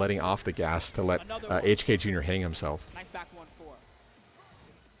of letting off the gas to let HK Jr. hang himself.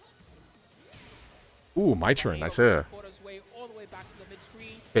 Ooh, my turn. Nice. Okay,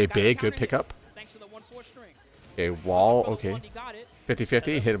 big, good pickup. Okay, wall, okay.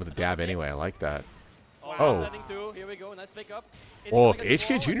 50-50, hit him with a dab anyway. I like that. Oh. Well, if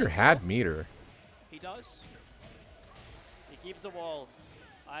HK Jr. had meter. He does. He keeps the wall.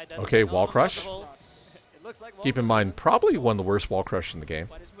 Okay, wall crush. Keep in mind, probably one of the worst wall crush in the game.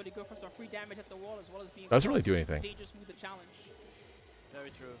 Doesn't really do anything.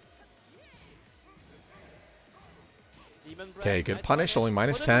 Very true. Okay, good punish, only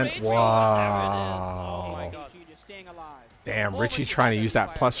 -10. Wow. Damn, Richie trying to use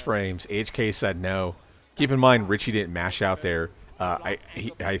that plus frames. HK said no. Keep in mind, Richie didn't mash out there. I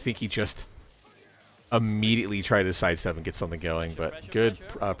think he just immediately tried to sidestep and get something going, but good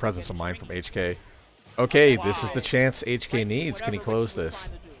presence of mind from HK. Okay, this is the chance HK needs. Can he close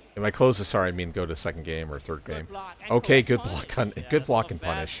this? And by close this, sorry, I mean go to second game or third game. Okay, good block and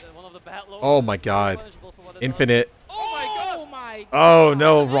punish. Oh my god. Infinite. Oh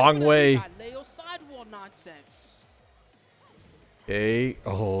no, wrong way. Okay,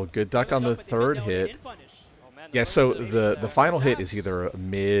 oh, good duck on the third hit. Yeah, so the final hit is either a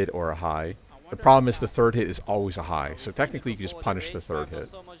mid or a high. The problem is the third hit is always a high, so technically you can just punish the third hit.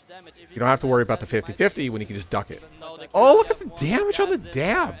 You don't have to worry about the 50-50 when you can just duck it. Oh, look at the damage on the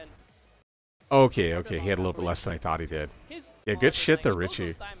dab! Okay, okay, he had a little bit less than I thought he did. Yeah, good shit there,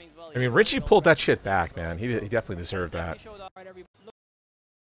 Richie. I mean, Richie pulled that shit back, man. He definitely deserved that.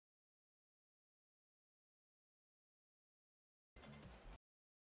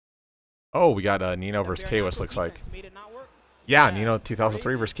 Oh, we got Nino versus Kwis, looks like. Yeah, Nino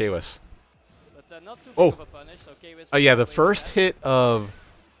 2003 versus Kwis. Oh, yeah, the first hit of,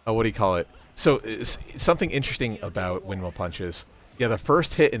 what do you call it? So, something interesting about windmill punches. Yeah, the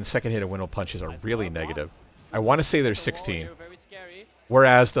first hit and second hit of windmill punches are really negative. I want to say they're 16.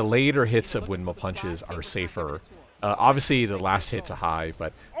 Whereas the later hits of windmill punches are safer. Obviously, the last hit's a high,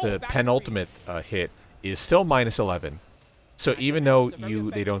 but the penultimate hit is still -11. So even though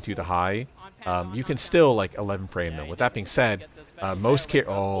they don't do the high, you can still like 11 frame them. With that being said, most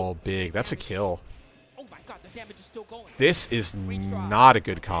oh, big, that's a kill. This is not a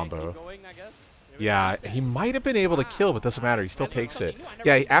good combo. Yeah, he might have been able to kill, but doesn't matter. He still takes it.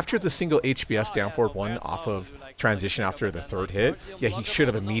 Yeah, after the single HBS down forward 1 off of transition after the 3rd hit, yeah, he should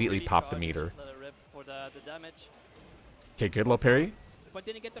have immediately popped the meter. Okay, good low parry.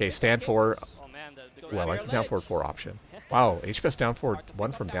 Okay, stand for. Well, I like the down forward 4 option. Wow, HBS down forward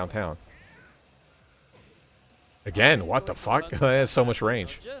 1 from downtown. Again, what the fuck? That has so much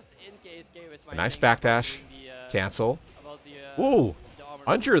range. A nice backdash. Cancel. Ooh,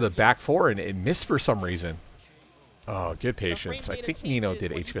 under the back 4 and it missed for some reason. Oh, good patience. I think Nino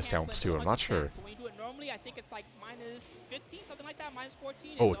did HBS down too. I'm not sure.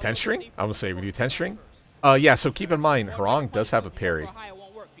 Oh, 10 string? I'm gonna say we do 10 string. Yeah. So keep in mind, Harong does have a parry.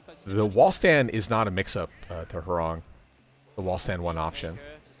 The wall stand is not a mix-up to Harong. The wall stand 1 option.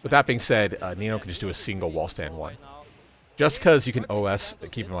 With that being said, Nino can just do a single wall stand 1. Just because you can OS,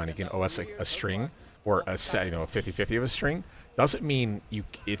 keep in mind, you can OS a string or a set, you know, a 50-50 of a string, doesn't mean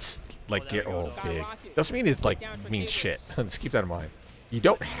it's like big. Doesn't mean it's like means shit. Just keep that in mind. You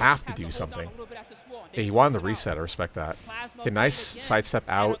don't have to do something. Hey, he wanted the reset. I respect that. Okay, nice sidestep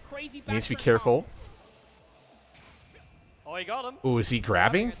out. Needs to be careful. Oh, he got him. Ooh, is he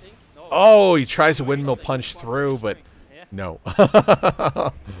grabbing? Oh, he tries to windmill punch through, but no.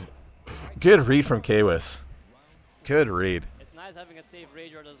 Good read from Kwis. Good read. It's nice having a safe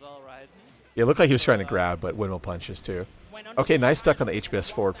rage as well, right? Yeah, it looked like he was trying to grab, but windmill punches too. Okay, nice duck on the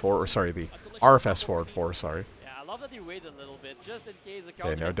HBS forward 4, or sorry, the RFS forward 4, sorry. Yeah, I love that he waited a little bit, just in case the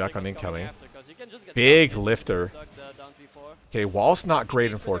okay, no duck on incoming. After, big lifter. Okay, wall's not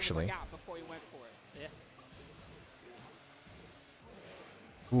great, unfortunately.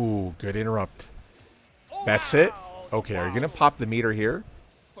 Ooh, good interrupt. That's it? Okay, are you going to pop the meter here?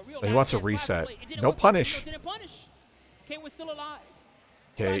 Oh, he wants a reset. No punish.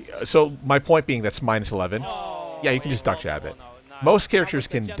 Okay, so my point being that's -11. Yeah, you can just duck jab it. Most characters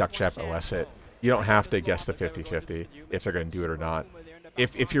can duck jab OS it. You don't have to guess the 50-50 if they're going to do it or not.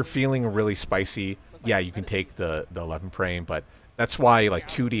 If you're feeling really spicy, yeah, you can take the 11 frame, but that's why like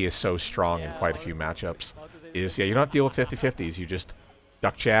 2D is so strong in quite a few matchups. Is yeah, you don't have to deal with 50-50s. You just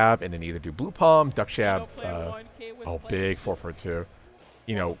duck jab and then either do blue palm, duck jab, oh big 4-4-2.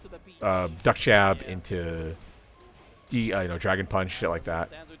 You know, duck jab into the dragon punch, shit like that.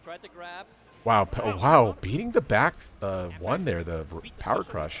 Wow, wow, beating the back one there, the power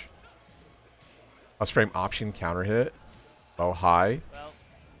crush. Plus frame option counter hit. Oh, high.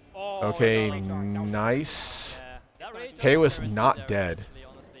 Okay, nice. K was not dead.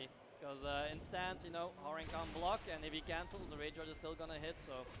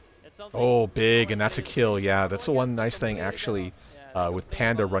 Oh, big, and that's a kill. Yeah, that's the one nice thing actually with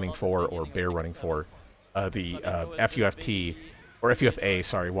Panda running for or Bear running for. The FUFT or FUFA,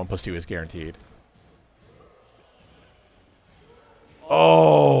 sorry, 1+2 is guaranteed.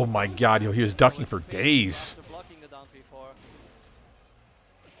 Oh my god, yo, he was ducking for days.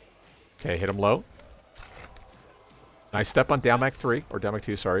 Okay, hit him low. Nice step on down back 3, or down back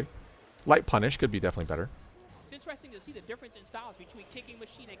 2, sorry. Light punish could be definitely better. It's interesting to see the difference in styles between Kicking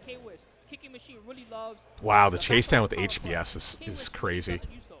Machine and Kwis. Kicking Machine really loves... Wow, the chase down with the HBS is crazy.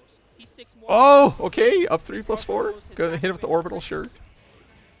 Oh, okay, up 3+4. Gonna hit him with the orbital, sure.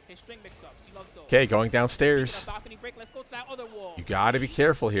 Okay, going downstairs. You gotta be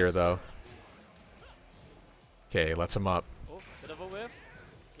careful here, though. Okay, lets him up.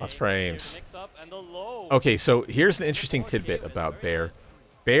 Plus frames. Okay, so here's an interesting tidbit about Bear.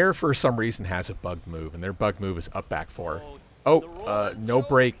 Bear, for some reason, has a bugged move, and their bugged move is up back 4. Oh, no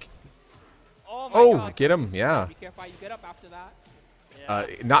break. Oh, get him, yeah.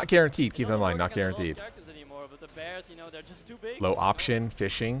 Not guaranteed, keep that in mind, not guaranteed. Low option,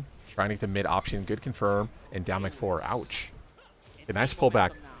 fishing. Trying to get the mid option, good confirm, and down back 4, ouch. A nice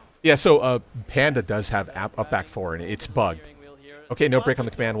pullback. Yeah, so Panda does have up back 4, and it's bugged. Okay, no break on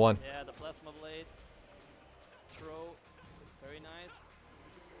the command 1. Yeah, the plasma blade. Throw. Very nice.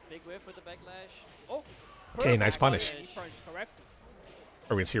 Big whiff with the backlash. Oh, okay, nice punish. Are we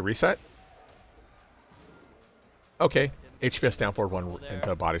going to see a reset? Okay. HPS down forward 1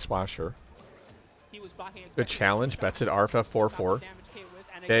 into body splash, sure. Good challenge. Bets it RFF 4-4.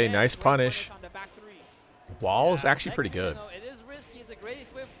 Okay, nice punish. Wall is actually pretty good.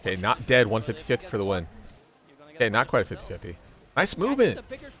 Okay, not dead. 150-50 for the win. Okay, not quite a 50-50. Nice movement.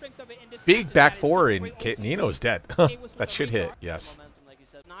 Big back 4 and Nino is dead. That should hit, yes.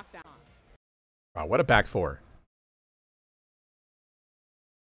 Wow, what a back 4.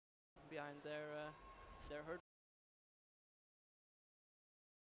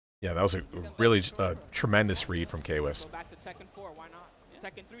 Yeah, that was a really tremendous read from Kwis.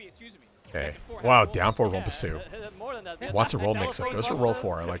 Tekken 3, excuse me. Okay. Tekken 4 Wow, has down rolls. forward 1+2. More than that. Wants a roll That was mix-up. so Goes for roll boxes.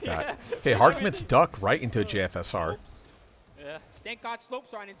 4. I like that. Okay, hard commits duck right into a JFSR. Yeah. Thank God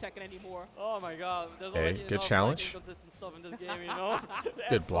slopes aren't in Tekken anymore. Oh my God. There's Okay, already good enough, challenge. Like, inconsistent stuff in this game, you know.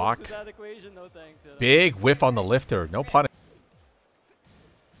 Good block. To that equation, no thanks, you know. Big whiff on the lifter. No pun.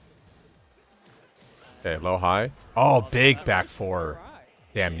 Okay, low high. Oh, big back four. Right.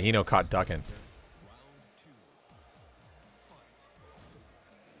 Damn, Nino caught ducking.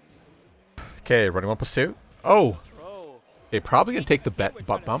 Okay, running 1+2. Oh. Throw. Okay, probably gonna take the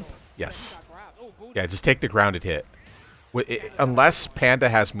butt bump. Yes. Yeah, just take the grounded hit. Unless Panda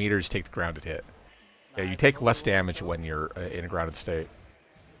has meters, take the grounded hit. Yeah, you take less damage when you're in a grounded state.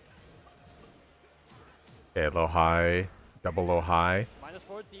 Okay, low high, double low high.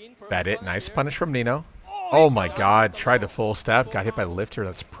 -14. That it. Nice punish from Nino. Oh my God! Tried to full step, got hit by lifter.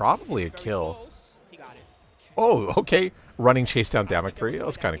 That's probably a kill. He got it. Oh, okay. Running chase down Damage 3. That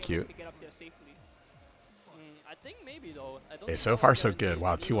was kind of cute. I think maybe though. I don't Okay, think so no far one so guaranteed. good.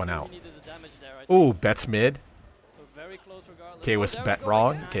 Wow, Nino 2-1 really out. needed the damage there, I think. Ooh, bets mid. So very close regardless. Okay, Oh, was there we bet go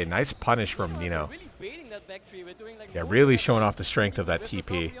wrong. again. Okay, nice punish from Nino. Really baiting that back three. We're doing like Yeah, more really than showing that. off the strength of that Whip the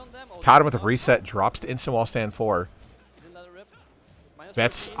TP. trophy on them. Oh, Caught him with that's a not reset, bad. drops to instant wall stand 4. Didn't let it rip.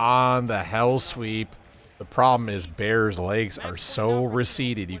 Bets -14. on the hell sweep. The problem is Bear's legs are so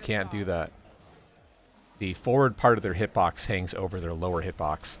receded, you can't do that. The forward part of their hitbox hangs over their lower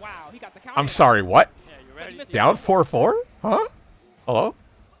hitbox. Wow, he got the counter. I'm sorry, what? Yeah, you ready? to see Down it? 4-4? Huh? Hello?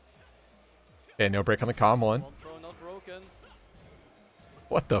 Okay, no break on the comm one. One throw not broken.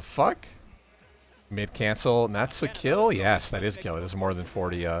 What the fuck? Mid cancel, and that's a kill? Yes, that is a kill. It is more than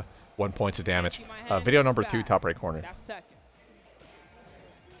 41 points of damage. Video number 2, top right corner. That's Tekken.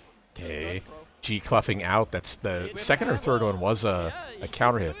 Okay. G cluffing out. That's the second or third one was a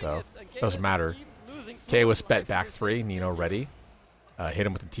counter hit, though. Doesn't matter. K was bet back 3. Nino ready. Hit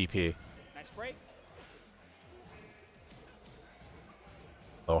him with the TP. Nice break.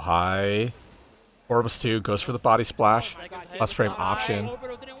 Low high. Orbis 2 goes for the body splash. Plus frame option.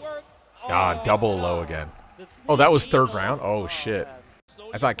 Orbital didn't work. God, double low again. Oh, that was third round? Oh, shit.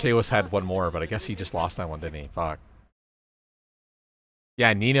 I thought Kalos had one more, but I guess he just lost that one, didn't he? Fuck.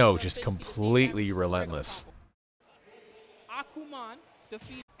 Yeah, Nino just completely relentless. Akuman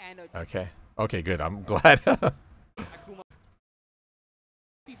defeat and Okay. Okay, good. I'm glad. Akuma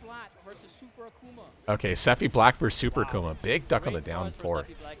Sephiblack versus Super Akuma. Okay, Sephiblack versus Super Akuma. Big duck on the down 4.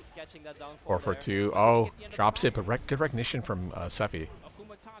 4 for 2. Oh, drops it, but good recognition from Sephi.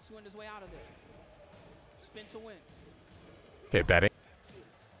 Akuma Tatsu in his way out of there. Spin to win. Okay, betting.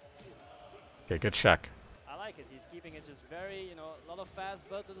 Okay, good check. I like it. He's keeping it just very, you know, a lot of fast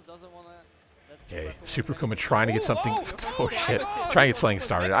buttons. Doesn't want to. Okay, Super Akuma trying to get something. Oh, shit. Trying to get something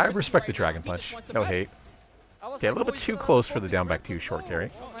started. I respect the Dragon Punch. No hate. Okay, a little bit too close for the down back 2 short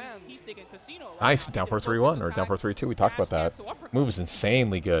carry. Oh, man. Nice, down 4-3-1 or down 4-3-2. We talked about that. Move is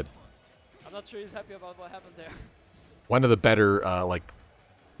insanely good. I'm not sure he's happy about what happened there. One of the better, like,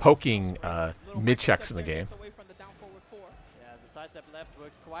 poking mid checks in the game. Yeah, the sidestep left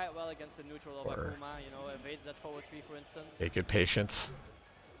works quite well against the neutral of Akouma. You know, evades that forward 3, for instance. Okay, good patience.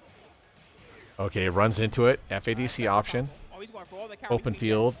 Okay, runs into it. FADC option. Open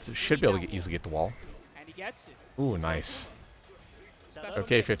field. Should be able to easily get the wall. And he gets it. Ooh, nice.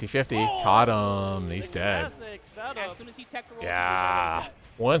 Okay, 50-50. Caught him. He's dead. Classic setup. As soon as he tech rolls, Yeah.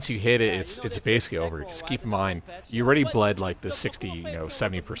 Once you hit it, it's basically over. Because keep in mind, you already bled like the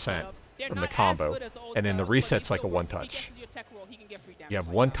 70% from the combo. And then the reset's like a one touch. You have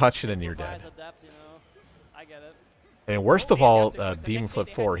one touch and then you're dead. Adapt, you know. I get it. And worst of all, Demon Flip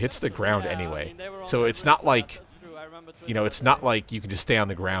 4 hits the ground anyway. So it's not like, you know, it's not like you can just stay on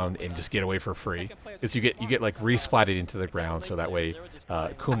the ground and just get away for free. Because you get like resplatted into the ground, so that way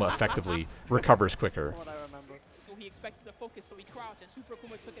Kuma effectively recovers quicker. So he expected to focus, so he crouched, and Super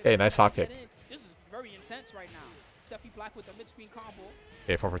Akuma took it. Hey, nice hop kick. This is very intense right now. Sephiblack with the mid-screen combo.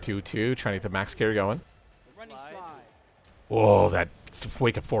 Okay, 4 for 2-2, trying to get the max carry going. Running slide. Whoa, that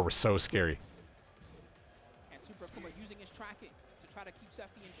wake up 4 was so scary. And Super Akuma using his tracking to try to keep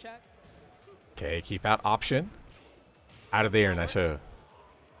Sephi in check. Okay, keep out option. Out of there, nice.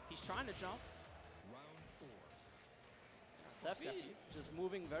 He's trying to jump. Sephi just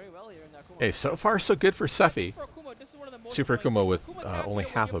moving very well here in Akuma. Hey, so far so good for Sephi. Super Akuma, this is one of the most Super Akuma with Akuma's happy only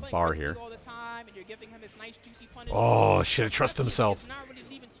when half you're a playing bar risky here. all the time and you're giving him his nice juicy punish. Oh, should have trusted Sephi himself. is not really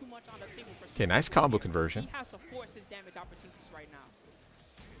leaving too much on the table for Okay, Super nice Akuma. combo conversion. He has to force his damage opportunities right now.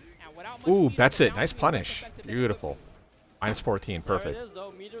 And without much Ooh, speed, bets the it. down Nice speed is punish. effective and Beautiful. Minus 14, perfect. There it is,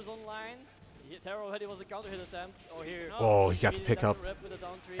 though. Meters online. Terror already was a counter hit attempt. Oh, here. Oh, he got to Immediate pick down up. rip with a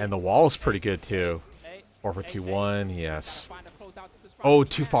down 3. And the wall is pretty good, too. Hey, 4 for 2-1, yes. Find a closeout out to this Oh,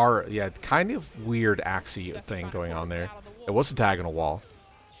 round. too far. Yeah, kind of weird axie thing going on there. It was a diagonal wall.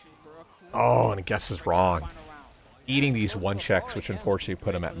 Oh, and I guess is wrong. Eating these one checks, which unfortunately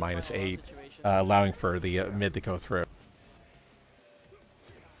put him at -8, allowing for the mid to go through.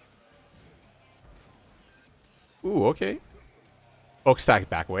 Ooh, okay. Oak stack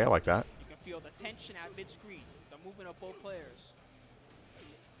back away. I like that. You can feel the tension at mid-screen, the movement of both players.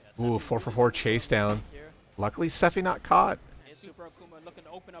 Ooh, 4-for-4 chase down. Luckily, Sephi not caught. And Super Akuma looking to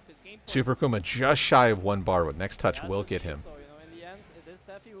open up his game. Super Akuma just shy of 1 bar, but next touch will get him. So, you know, in the end, it is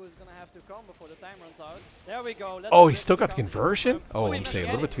Sephi who is going to have to come before the time runs out. There we go. Oh, he still got the conversion? Oh, I'm saying a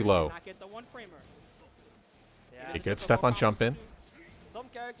little bit too low. Not get the one framer. A good step on jump in. Some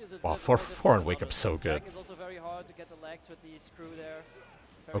characters Wow, 4-for-4 and wake up so good. It's also very hard to get the legs with the screw there.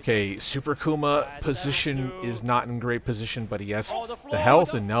 Okay, Super Akuma position is not in great position, but he has the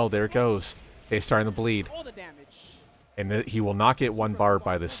health, and no, there it goes. They starting to bleed. All the damage. And he will not get 1 bar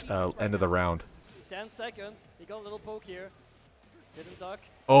by this end of the round. 10 seconds. He got a little poke here. Didn't duck.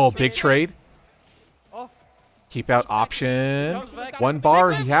 Oh, big trade. Oh. Keep out option. Jumps back. 1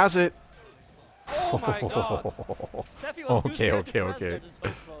 bar, he has it. Oh my god. Sephi was too Okay, scared to okay, press okay. there this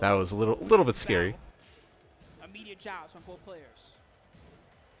first blow. That was a little bit scary. Immediate jobs from both players.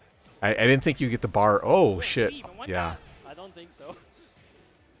 I didn't think you'd get the bar. Oh, shit. Yeah. I don't think so.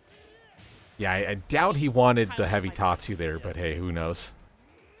 Yeah, I doubt he wanted the heavy Tatsu there, but hey, who knows.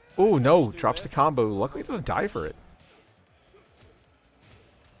 Oh, no. Drops the combo. Luckily, he doesn't die for it.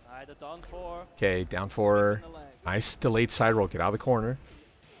 Alright, the down 4. Okay, down 4. Nice delayed side roll. Get out of the corner.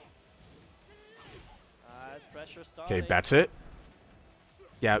 Alright, pressure starting. Okay, bets it.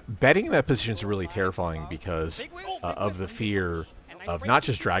 Yeah, betting in that position is really terrifying because of the fear of not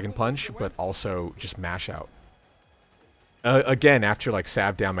just Dragon Punch, but also just mash out. Again, after like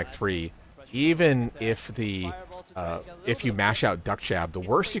Sab down like 3, even if if you mash out Duck Jab, the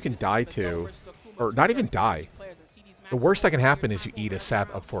worst you can die to, or not even die, the worst that can happen is you eat a Sab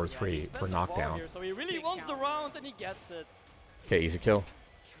up 4-3 for knockdown. So he really wants the round and he gets it. Okay, easy kill.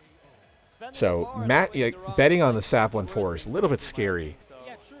 So betting on the Sab 1-4 is a little bit scary.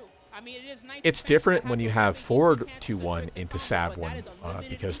 Yeah, true. I mean, it is nice. It's different when you have forward 2-1 into Sab 1,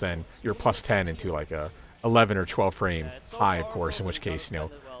 because then you're +10 into like a 11 or 12 frame high, of course. In which case, you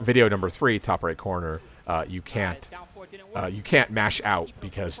know, video number 3, top right corner, you can't mash out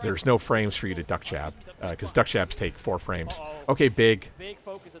because there's no frames for you to duck jab, because duck jabs take 4 frames. Okay, big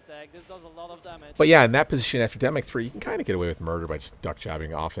focus attack. This does a lot of damage. But yeah, in that position after Demic 3, you can kind of get away with murder by just duck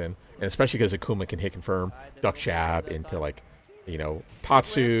jabbing often, and especially because Akuma can hit confirm, duck jab into like, you know,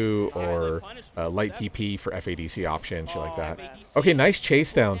 Tatsu or light DP for FADC option, shit like that. Okay, nice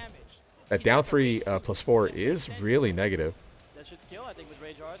chase down. That down 3 +4 is really negative. That should kill, I think, with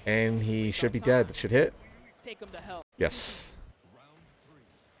Rage Art. And he should be dead. That should hit. Take him to hell. Yes.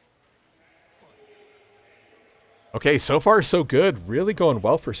 Okay, so far so good. Really going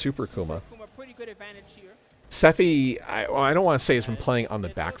well for Super Akuma. Pretty good advantage here. Sephi, I don't want to say has been playing on the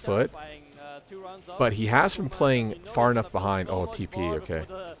back foot, but he has been playing far enough behind. Oh, TP, okay.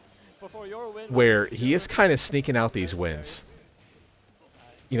 Where he is kind of sneaking out these wins.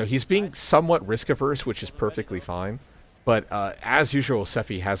 You know, he's being somewhat risk-averse, which is perfectly fine. But as usual,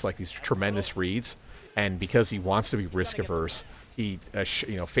 Sephi has like these tremendous reads, and because he wants to be risk-averse, he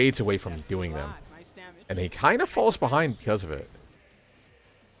you know, fades away from doing them. And he kind of falls behind because of it.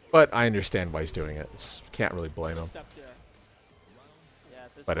 But I understand why he's doing it. Can't really blame him.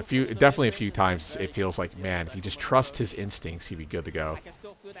 But definitely a few times, it feels like, man, if he just trusts his instincts, he'd be good to go.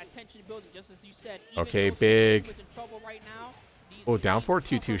 Okay, big. Oh, down 4,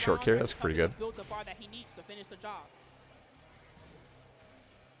 2-2 short carry. That's pretty good.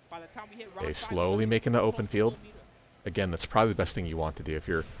 Okay, slowly making the open field. Again, that's probably the best thing you want to do. If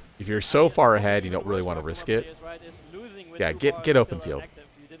you're so far ahead, you don't really want to risk it. Yeah, get open field.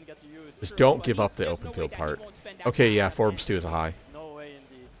 Just don't give up the open field part. Okay, yeah, Forbes 2 is a high. No way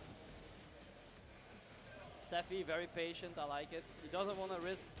indeed. Sephi, very patient. I like it. He doesn't want to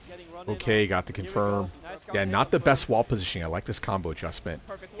risk getting run in. Okay, got the confirm. Yeah, not the best wall positioning. I like this combo adjustment.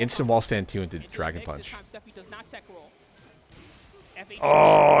 Instant wall stand 2 into Dragon Punch.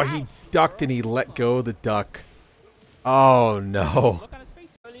 Oh, he ducked and he let go of the duck. Oh, no.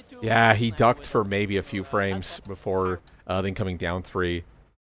 Yeah, he ducked for maybe a few frames before then coming down 3.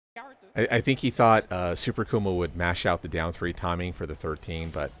 I think he thought Super Akuma would mash out the down 3 timing for the 13,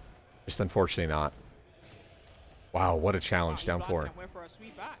 but just unfortunately not. Wow, what a challenge, down 4.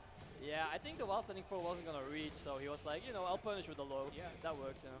 Yeah, I think the wild standing 4 wasn't going to reach, so he was like, you know, I'll punish with the low. Yeah, that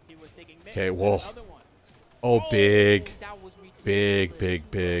works, you know. He was taking okay, whoa. Oh, big. Big,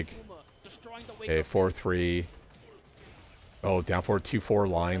 big, big. Okay, 4-3. Oh, down forward 2-4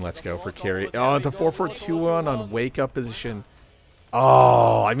 line. Let's go for carry. Oh, the 4-4-2-1 on wake up position.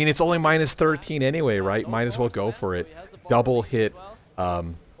 Oh, I mean, it's only minus 13 anyway, right? Might as well go for it. Double hit.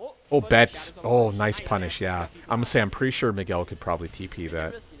 Oh, bets. Oh, nice punish, yeah. I'm going to say I'm pretty sure Miguel could probably TP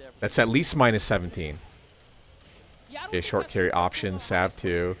that. That's at least minus 17. Okay, short carry option, Sav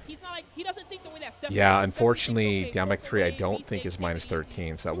 2. Yeah, unfortunately, down back 3 I don't think is minus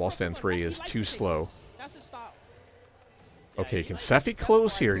 13, so that wall stand 3 is too slow. Okay, can Sephi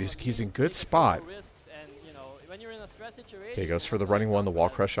close here? He's in good spot. Okay, goes for the running one, the wall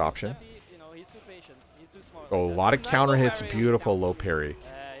crush option. Oh, a lot of counter hits, beautiful low parry.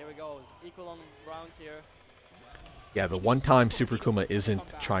 Yeah, the one-time Super Kuma isn't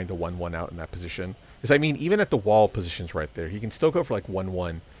trying to 1-1 out in that position. Because, I mean, even at the wall positions right there, he can still go for, like,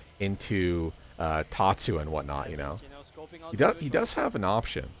 1-1 into Tatsu and whatnot, you know. He does have an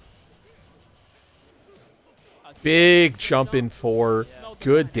option. Big jump in 4.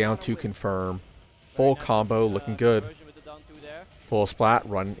 Good down 2 confirm. Full combo, looking good. Full splat,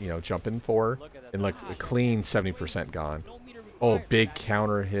 run, you know, jump in 4. And, like, a clean 70% gone. Oh, big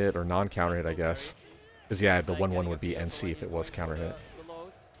counter hit, or non-counter hit, I guess. Because, yeah, the 1-1 would be NC if it was counter hit.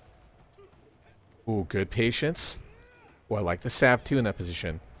 Ooh, good patience. Oh, I like the Sav 2 in that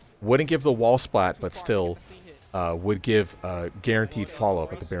position. Wouldn't give the wall splat, but still would give guaranteed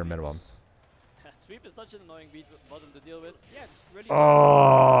follow-up at the bare minimum.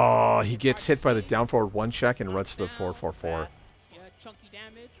 Oh, he gets hit by the down forward 1 check and runs to the 4-4-4.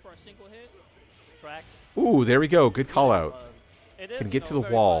 Ooh, there we go. Good call out. Can get to the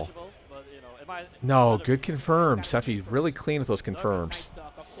wall. No, good confirm. Sephi really clean with those confirms.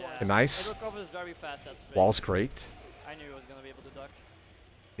 Nice. Wall's great.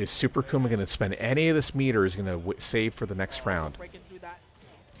 Is Super Kuma going to spend any of this meter? Is going to save for the next round?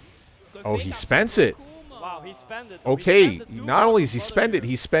 Oh, he spends it. Okay, not only does he spend it,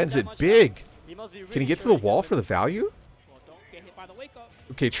 he spends it big. Can he get to the wall for the value?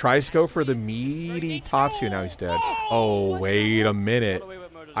 Okay, tries to go for the meaty Tatsu. Now he's dead. Oh, wait a minute.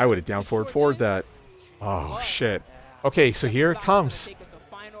 I would have down forward that. Oh, shit. Okay, so here it comes.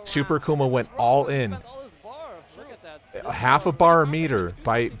 Super Kuma went all in. Half a bar a meter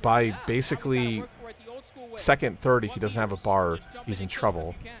by basically second, third. If he doesn't have a bar, he's in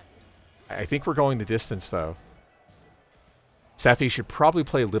trouble. I think we're going the distance, though. Sephi should probably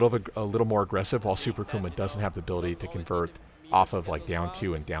play a little more aggressive, while Super Kuma doesn't have the ability to convert off of like down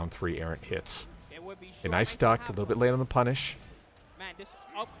 2 and down 3 errant hits. A nice duck, a little bit late on the punish.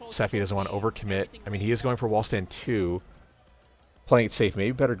 Sephi doesn't want to overcommit. I mean, he is going for wall stand 2. Playing it safe.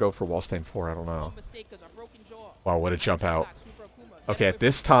 Maybe better go for wall stand 4. I don't know. Wow, what a jump out. Okay, at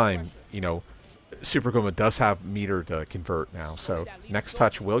this time, you know, Super Kuma does have meter to convert now. So next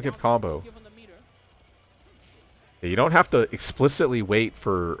touch will give combo. Yeah, you don't have to explicitly wait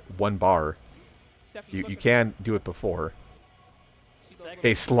for 1 bar. You can do it before.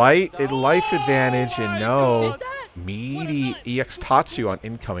 Okay, slight life advantage and no. Meaty EX Tatsu on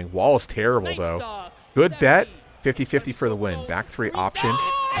incoming. Wall is terrible, though. Good bet. 50-50 for the win. Back 3 option.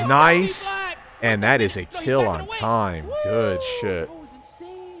 Nice. And that is a kill on time. Good shit.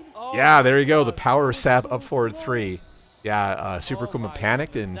 Yeah, there you go. The power Sav up forward 3. Yeah, Super Kuma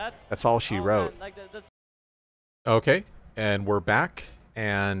panicked, and that's all she wrote. Okay, and we're back.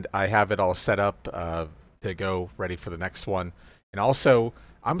 And I have it all set up to go ready for the next one. And also,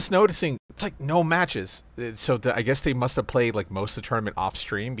 I'm just noticing it's like no matches. So I guess they must have played like most of the tournament off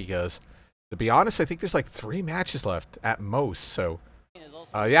stream, because to be honest, I think there's like 3 matches left at most. So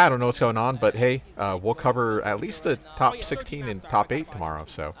yeah, I don't know what's going on, but hey, we'll cover at least the top 16 and top 8 tomorrow.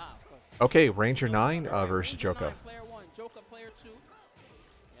 So okay, Ranger 9 versus Joka.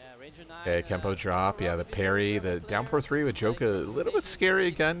 Okay, Kempo drop. Yeah, the parry, the down 4-3 with Joka, a little bit scary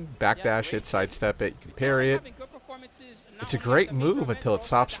again. Backdash it, sidestep it, you can parry it. It's a great move until it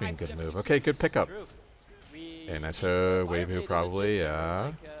stops being a good move. Okay, good pickup. And that's a wave move probably,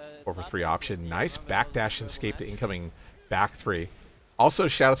 yeah. 4-3 option. Nice backdash and escape to incoming back 3. Also,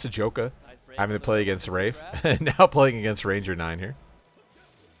 shoutouts to Joka, having to play against Raef. Now playing against Ranger 9 here.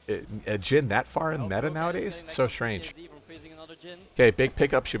 A Jin that far in meta nowadays? It's so strange. Okay, big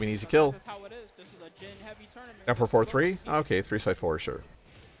pickup, should be an easy kill. Down for 4-3? Okay, 3-side 4, sure.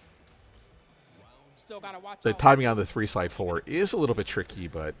 The timing on the 3-side 4 is a little bit tricky,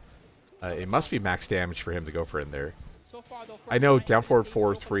 but it must be max damage for him to go for in there. I know down forward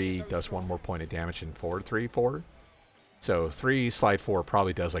 4-3 does 1 more point of damage than forward 3-4. So 3-slide 4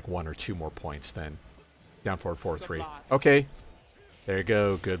 probably does like 1 or 2 more points than down forward 4-3. Okay. There you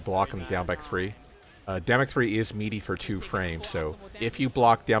go. Good block on the down back 3. Damek 3 is meaty for 2 frames, so if you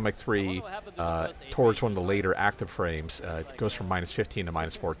block Damek 3 towards one of the later active frames, it goes from -15 to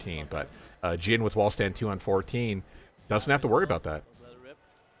 -14. But Jin with wall stand 2 on 14 doesn't have to worry about that.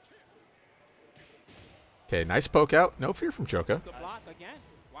 Okay, nice poke out. No fear from Joka. Good block again.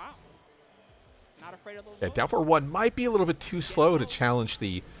 Wow. Not afraid of those. Yeah, down for 1 might be a little bit too slow to challenge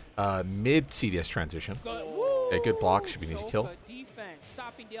the mid CDS transition. Okay, good block. Should be an easy kill. Defense,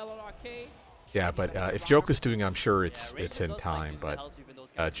 stopping the LRK. Yeah, but if Joka's doing it, I'm sure it's in time. But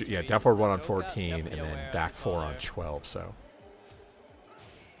yeah, down forward 1 on 14, and then back 4 on 12. So,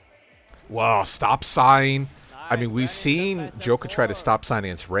 wow, stop sign. I mean, we've seen Joka try to stop sign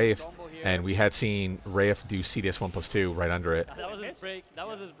against Raef, and we had seen Raef do CDS 1+2 right under it. That was his break. That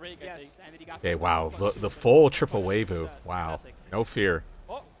was his break, I think. Okay, wow, the full triple Wavu. Wow, no fear.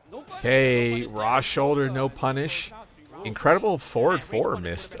 Okay, raw shoulder, no punish. Incredible forward 4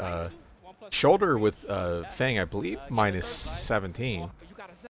 missed. Shoulder with Fang, I believe, -17.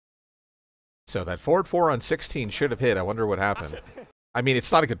 So that forward 4 on 16 should have hit. I wonder what happened. I mean,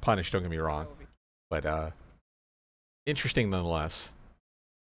 it's not a good punish, don't get me wrong. But interesting nonetheless.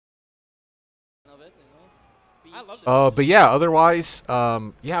 But yeah, otherwise,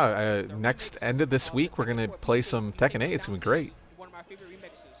 next end of this week, we're going to play some Tekken 8. It's going to be great.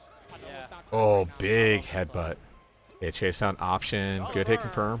 Oh, big headbutt. Okay, chase down option. Good hit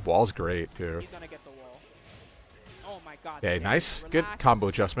confirm. Wall's great, too. Okay, nice. Good combo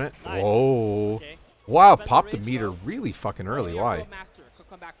adjustment. Whoa. Wow, popped the meter really fucking early. Why?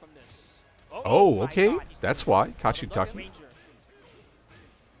 Oh, okay. That's why. Caught you ducking.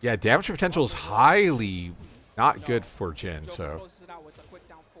 Yeah, damage potential is highly not good for Jin, so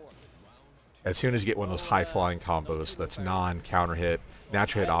as soon as you get one of those high-flying combos that's non-counter hit,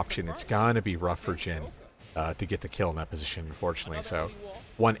 natural hit option, it's gonna be rough for Jin to get the kill in that position, unfortunately. So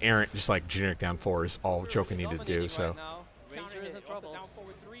one errant, just like generic down 4 is all Joka needed to do. So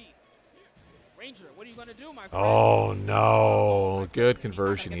oh no, good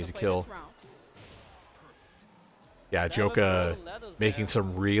conversion, easy kill. Yeah, Joka making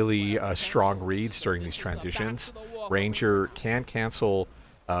some really strong reads during these transitions. Ranger can cancel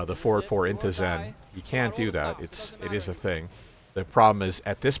the forward 4 into Zen. You can't do that. It is a thing. The problem is,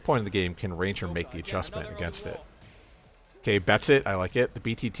 at this point in the game, can Ranger make the adjustment against it? Okay, bets it. I like it. The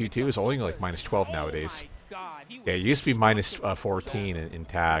BT22 is only like -12 nowadays. Yeah, it used to be -14 in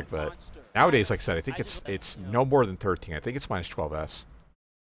tag, but nowadays, like I said, I think it's no more than 13. I think it's -12s.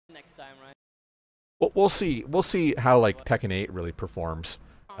 Next time, right? Well, we'll see. We'll see how like Tekken 8 really performs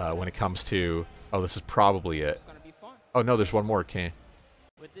when it comes to. Oh, this is probably it. Oh no, there's one more. Okay.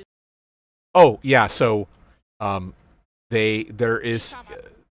 Oh yeah. So,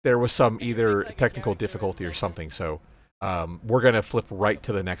 there was some either technical difficulty or something. So, we're gonna flip right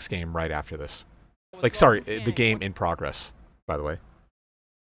to the next game right after this. Like, sorry, the game in progress, by the way.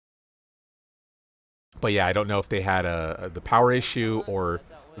 But yeah, I don't know if they had the power issue or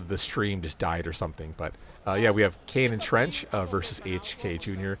the stream just died or something. But yeah, we have KaneAndTrench versus HK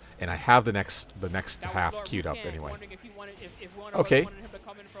Jr. and I have the next half queued up anyway. Okay.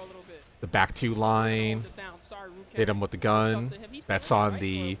 The back 2 line, hit him with the gun. That's on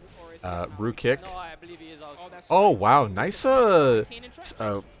the Roo kick. Oh wow, nice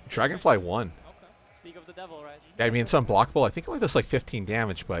Dragonfly 1. Yeah, I mean it's unblockable. I think it only does like 15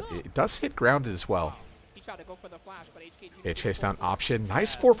 damage, but it does hit grounded as well. Okay, chase down option.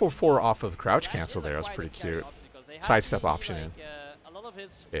 Nice 444 off of crouch cancel there. That was pretty cute. Sidestep option in.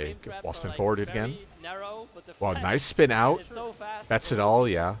 Okay, Boston forward it again. Wow, nice spin out. That's it all,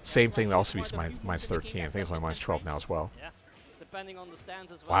 yeah. Same thing that also be -13. I think it's only -12 now as well.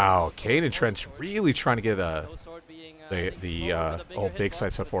 Wow, KaneAndTrench really trying to get the old big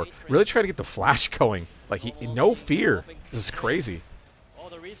sidestep forward. Really trying to get the flash going. Like, no fear. This is crazy.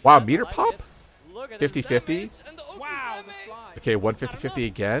 Wow, meter pop? 50-50. Wow. Okay, 150-50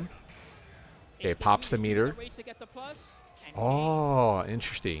 again. Okay, pops the meter. Oh,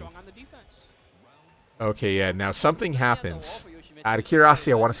 interesting. Okay, yeah, now something happens. Out of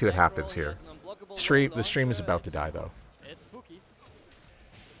curiosity, I want to see what happens here. The stream is about to die, though.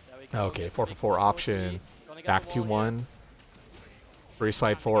 Okay, 4-4 option. Back 2-1. Free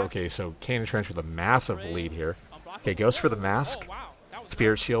slide 4. Okay, so KaneAndTrench with a massive lead here. Okay, goes for the mask.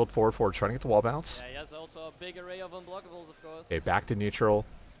 Spirit shield 4-4, trying to get the wall bounce. Okay, back to neutral.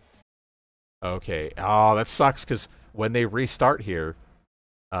 Okay. Oh, that sucks because when they restart here,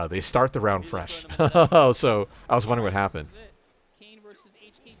 they start the round fresh. So I was wondering what happened.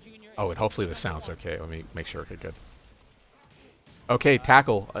 Oh, and hopefully the sound's okay. Let me make sure. Okay, good. Okay,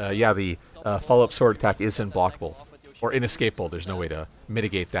 tackle. Yeah, the follow-up sword attack is unblockable or inescapable. There's no way to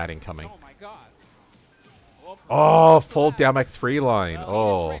mitigate that incoming. Oh, full down back 3 line.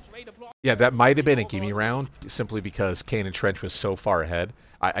 Oh. Yeah, that might have been a gimme round, simply because KaneAndTrench was so far ahead.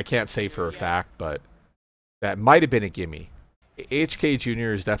 I can't say for a fact, but that might have been a gimme. HK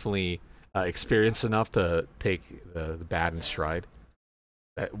Jr. is definitely experienced enough to take the bad in stride.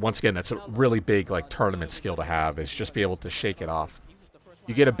 Once again, that's a really big like tournament skill to have, is just be able to shake it off.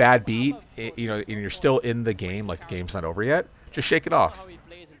 You get a bad beat, you know, and you're still in the game, like the game's not over yet, just shake it off.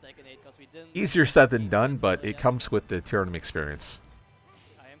 Easier said than done, but it comes with the tournament experience.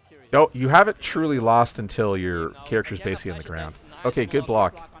 No, you haven't truly lost until your character's basically on the ground. Okay, good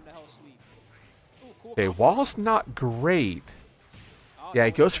block. Okay, wall's not great. Yeah,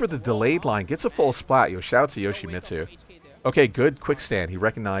 he goes for the delayed line, gets a full splat. Yo, shout out to Yoshimitsu. Okay, good quick stand. He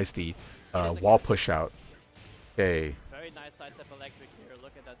recognized the wall push out. Okay.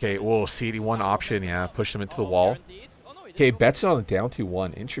 Okay, whoa, CD1 option, yeah, pushed him into the wall. Okay, bets on the down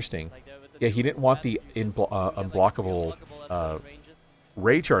 2-1. Interesting. Yeah, he didn't want the unblockable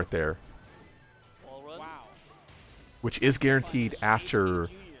rage art there, which is guaranteed after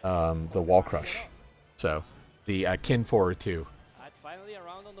the wall crush. So, the Kin forward 2.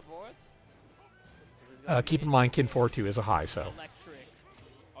 Keep in mind, Kin forward 2 is a high, so.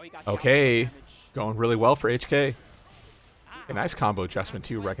 Okay, going really well for HK. A nice combo adjustment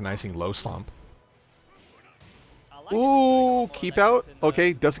too, recognizing low slump. Ooh, keep out.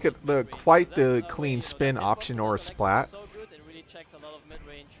 Okay, doesn't get quite the clean spin option or a splat.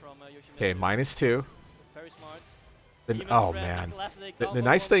 Okay, -2. Oh man, the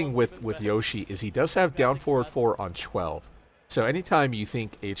nice thing with Yoshi is he does have down forward 4 on 12. So anytime you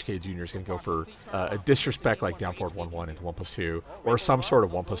think HK Jr. is going to go for a disrespect like down forward 1-1 into 1+2 or some sort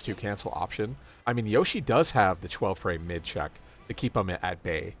of 1+2 cancel option, I mean Yoshi does have the 12 frame mid check to keep him at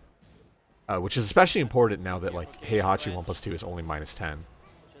bay, which is especially important now that like Heihachi 1+2 is only -10.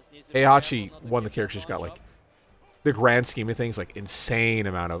 Heihachi, one of the characters, got like the grand scheme of things like insane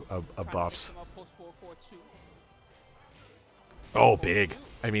amount of buffs. Oh, big.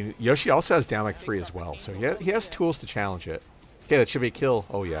 I mean, Yoshi also has down like 3 as well, so he has tools to challenge it. Okay, that should be a kill.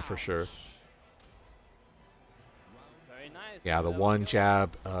 Oh yeah, for sure. Yeah, the 1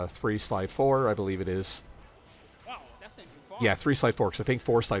 jab, 3 slide 4, I believe it is. Yeah, 3 slide 4, because I think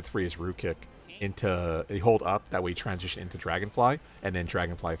 4 slide 3 is Roo kick into a hold up, that way you transition into Dragonfly, and then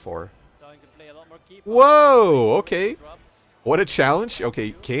Dragonfly 4. Whoa, okay. What a challenge.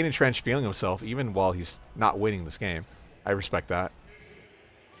 Okay, KaneAndTrench feeling himself even while he's not winning this game. I respect that.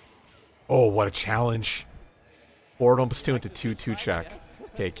 Oh, what a challenge. Forward 1+2 into 2-2 check.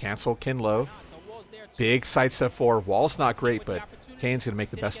 Okay, cancel Kin low. Big side step 4. Wall's not great, but Kane's going to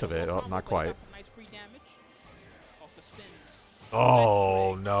make the best of it. Oh, not quite.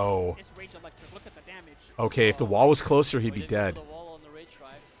 Oh, no. Okay, if the wall was closer, he'd be dead.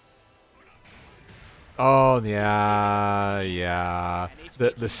 Oh, yeah.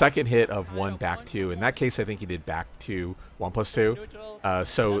 The second hit of 1 back 2. In that case, I think he did back 2, 1+2.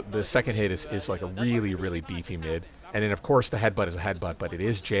 So the second hit is like a really, really beefy mid. And then, of course, the headbutt is a headbutt, but it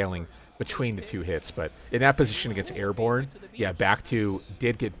is jailing between the 2 hits. But in that position against Airborne, yeah, back 2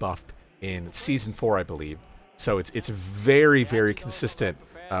 did get buffed in Season 4, I believe. So it's very, very consistent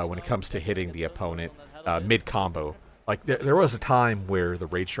when it comes to hitting the opponent mid-combo. Like, there was a time where the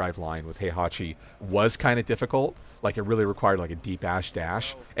Rage Drive line with Heihachi was kind of difficult. Like, it really required, like, a deep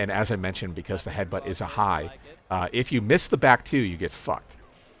dash. And as I mentioned, because the headbutt is a high, if you miss the back 2, you get fucked.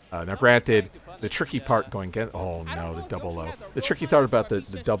 Now, granted, the tricky part going against... Oh, no, the double low. The tricky part about the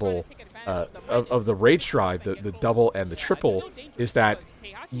double... of the Rage Drive, the double and the triple, is that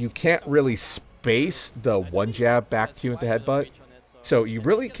you can't really space the 1 jab back 2 into headbutt. So you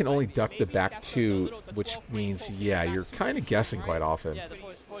really can only duck the back 2, which means, yeah, you're kind of guessing quite often.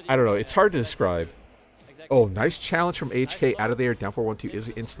 I don't know. It's hard to describe. Oh, nice challenge from HK out of there. Down 4-1-2 is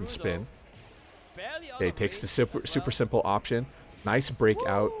an instant spin. Okay, takes the super simple option. Nice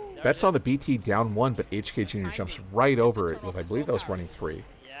breakout. Bets on the BT down 1, but HK Jr. jumps right over it with, I believe that was running 3.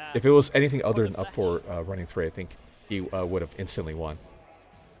 If it was anything other than up for running 3, I think he would have instantly won.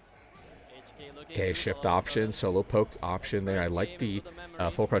 Okay, shift option, solo poke option there. I like the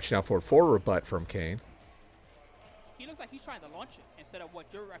full crouch down forward 4 rebut from Kane. He looks like he's trying to launch it instead of what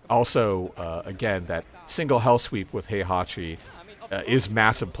you're recommending. Also, again, that single hell sweep with Heihachi is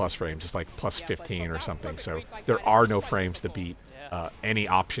massive plus frames. It's like plus 15 or something. So there are no frames to beat any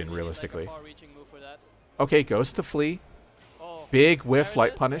option realistically. Okay, goes to flee. Big whiff,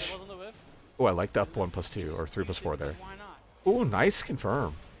 light punish. Oh, I like the up 1+2 or 3+4 there. Oh, nice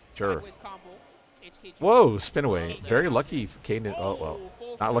confirm. Sure. Whoa, spin away. Very lucky Kane didn't... Oh, well,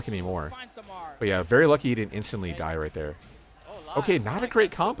 not lucky anymore. But yeah, very lucky he didn't instantly die right there. Okay, not a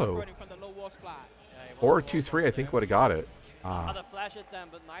great combo. Or 2-3, I think would have got it. Another flash at them,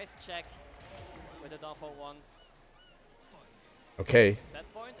 but nice check with the down for 1. Okay.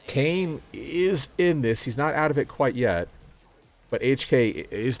 Set point. Kane is in this. He's not out of it quite yet. But HK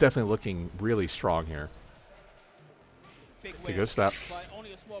is definitely looking really strong here. Big It's a good step. But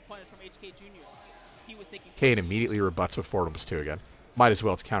only a small punish from HK Jr. He was thinking Kane immediately rebuts with forwards 2 again. Might as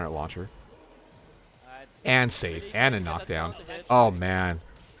well. It's counter launcher. And save. And a knockdown. Oh, man.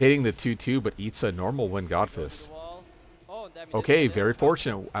 Hitting the 2-2, but eats a normal win Godfist. Okay, very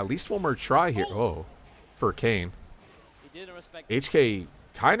fortunate. At least one more try here. Oh, for Kane. HK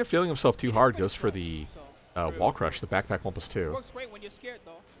kind of feeling himself too hard. Goes for the wall crush, the backpack 1+2. Works great when you're scared,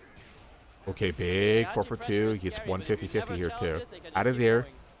 though. Okay, big 4 for 2. He gets 150-50 here, too. Out of the air.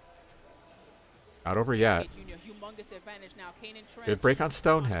 Not over yet. Good break on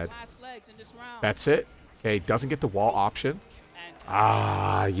Stonehead. That's it. Okay, doesn't get the wall option.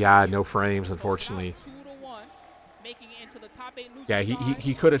 Ah, yeah, no frames, unfortunately. Yeah,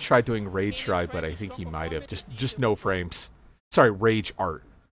 he could have tried doing Rage Drive, but I think he might have. Just no frames. Sorry, Rage Art.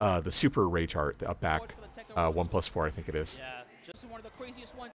 The Super Rage Art, the up back 1+4, I think it is. Yeah, This is one of the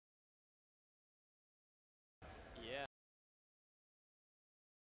craziest ones. yeah.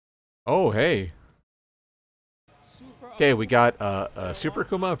 Oh, hey. Okay, we got Super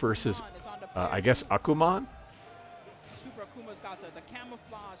Akuma versus, I guess, Akuman. Super Akuma's got the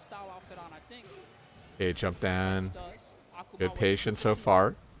camouflage style outfit on, I think. Okay, jump down. Akuman Good with patience so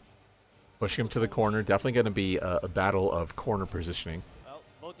far. Pushing him to the corner. Definitely going to be a battle of corner positioning. Well,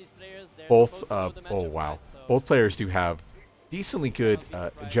 both these players, they're Both, supposed to know the oh matchup, wow. right? So Both players do have decently good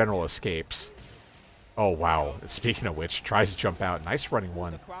general escapes. Oh wow. Speaking of which, tries to jump out. Nice running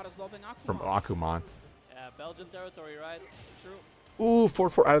one the crowd is loving Akuman. from Akuman. yeah, Belgian territory, right? True. Ooh,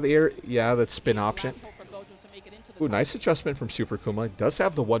 4-4 out of the air. Yeah, that's spin option. Last hope for Belgium to make it into the Ooh, top nice eight. adjustment from Super Akuma. Does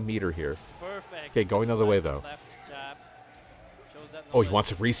have the 1 meter here. Perfect. Okay, going the other way though. Left jab. Shows that Oh, he knowledge. wants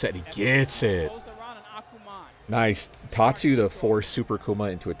to reset. He gets it. Closed around and Akuman. Nice. Tatsu to force Super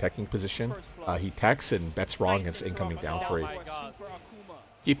Akuma into a teching position. He techs and bets wrong against incoming down 3. Oh my God. Super Akuma.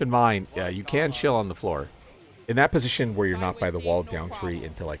 Keep in mind, you can chill on the floor. In that position where you're not by the wall down 3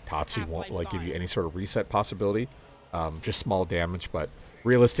 until like Tatsu won't like give you any sort of reset possibility. Just small damage, but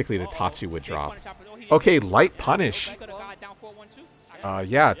realistically the Tatsu would drop. Okay, light punish.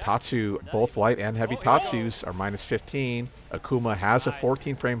 Yeah, Tatsu, both light and heavy Tatsus are -15. Akuma has a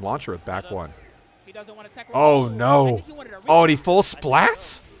 14 frame launcher with back 1. He doesn't want to tackle. Oh I no. think he wanted a Oh, and he reset. full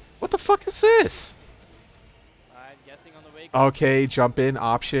splats? What the fuck is this? Alright, guessing on the wake. Okay, jump in,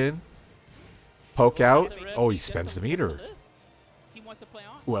 option. Poke out. Oh, he spends the meter. He wants to play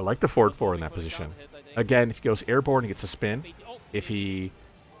on. Ooh, I like the forward 4 in that position. Again, if he goes airborne, he gets a spin. If he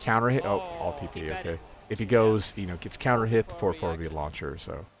counter hit, oh, all TP, okay. If he goes, gets counter hit, the 4-4 will be a launcher,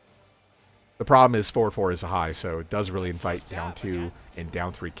 so. The problem is 4-4 is high, so it does really invite down 2 and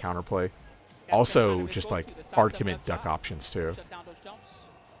down 3 counterplay. Also, just like hard commit duck options too. Shut down those jumps.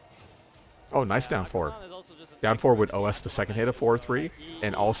 Oh, nice down 4. Down 4 would OS the second hit of 4-3,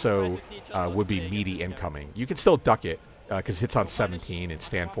 and also would be meaty incoming. You can still duck it, because hits on 17 and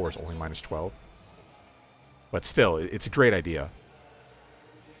stand 4 is only -12. But still, it's a great idea.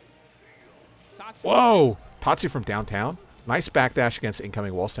 Tatsu. Whoa! Tatsu from downtown. Nice backdash against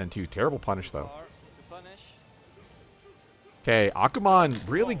incoming wall stand 2. Terrible punish, though. Okay, Akuman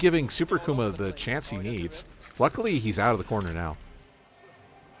really giving Super Akuma the chance he needs. Luckily, he's out of the corner now.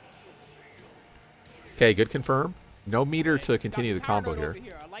 Okay, good confirm. No meter to continue the combo here.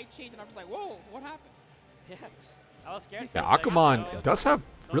 A light change, and I'm just like, whoa, what happened? Yeah, I was scared. Yeah, Akuman does have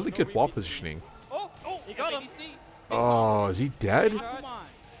really good wall positioning. Oh, He got him. FADC. Oh, is he dead? Akuman.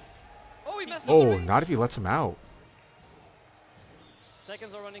 Oh, he messed up the Oh, range. not if he lets him out.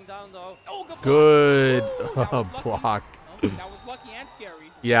 Seconds are running down though. Oh, Good That was lucky. block. Oh, that was lucky and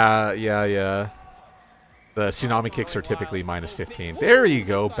scary. Yeah. The tsunami kicks are typically -15. There you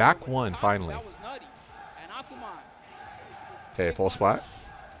go. Back 1, finally. That was nutty. And Akuman. Okay, full splat.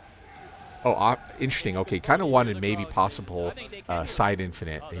 Oh, interesting. Okay, kind of wanted maybe possible side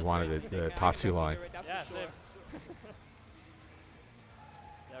infinite. He wanted the Tatsu line. That's Yeah, for sure. same.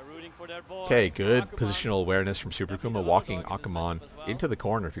 They're rooting for their boy. Okay, good positional awareness from Super Akuma, walking Akuman into the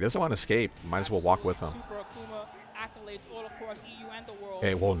corner. If he doesn't want to escape, might as well walk with him. Super Akuma accolades all across EU and the world.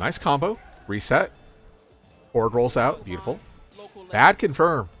 Okay, well, nice combo. Reset. Forward rolls out. Beautiful. Local Bad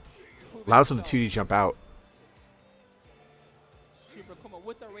confirm. Allows him to 2D jump out. Super Akuma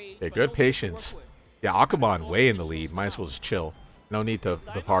with the rage, Okay, but good no patience. to work with. Yeah, Akuman way in the lead. Might as well just chill. No need to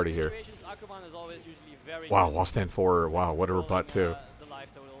the party here. Situations, Akuman is always usually very Wow, good wall stand 4. Wow, what a rebut too. the life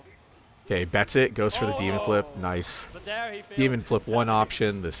total. Okay, bets it. Goes for the demon flip. Nice. But there he failed. Demon flip 1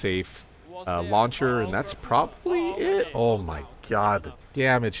 option. The safe launcher, and that's probably it. Oh my god, the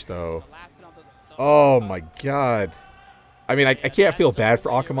damage though. Oh my god. I mean, I can't feel bad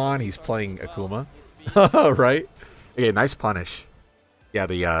for Akuman. He's playing Akouma, right? Okay, nice punish. Yeah,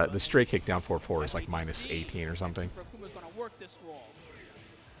 the straight kick down 4-4 is like minus 18 or something.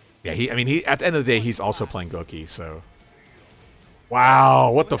 Yeah, I mean, at the end of the day, he's also playing Goki, so.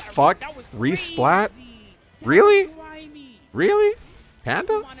 Wow, what the fuck? Resplat? Really? Really?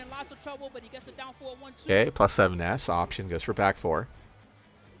 Panda? Okay, plus 7S option goes for back 4.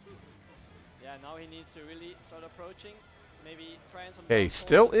 Yeah, now he needs to really start approaching. Maybe try and some. Hey,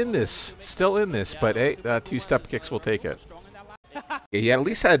 still in this, but hey, 2 step kicks will take it. Yeah, he at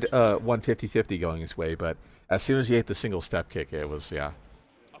least had 150-50 going his way, but as soon as he hit the single step kick, it was, yeah.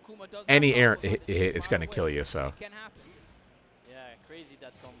 Any air hit is going to kill you, so.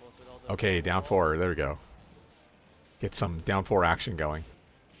 Okay, down 4. There we go. Get some down 4 action going.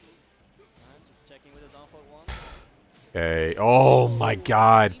 Okay. Oh my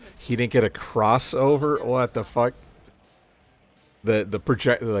god. He didn't get a crossover? What the fuck?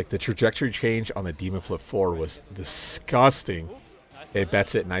 The trajectory change on the Demon Flip 4 was disgusting. Okay,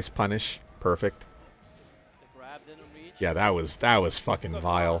 bets it. Nice punish. Perfect. Yeah, that was fucking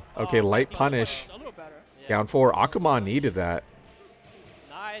vile. Okay, light punish. Down 4. Akuman needed that.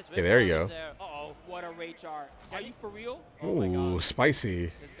 Okay, there you go. Uh-oh, what a rage art. Are you for real? Ooh,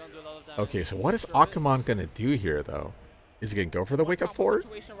 spicy. Okay, so what is Akuman gonna do here, though? Is he gonna go for the wake up forward?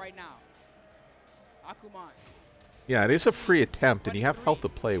 Yeah, it is a free attempt, and you have health to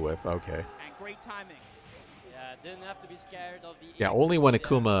play with. Okay. And great timing. Yeah, didn't have to be scared of the. Yeah, only when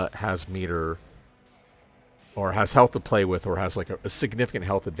Akouma has meter, or has health to play with, or has like a significant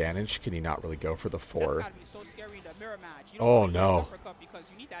health advantage, can he not really go for the 4. Oh no.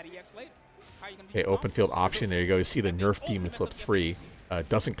 Okay, open field option. There you go. You see the nerf Demon Flip 3.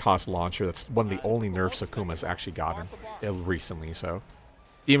 Doesn't cost launcher. That's one of the only nerfs Akuma's actually gotten recently. So,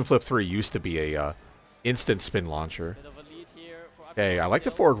 Demon Flip 3 used to be a instant spin launcher. Okay, I like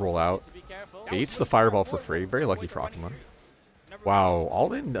the forward rollout. He eats the fireball for free. Very lucky for Akuman. Wow,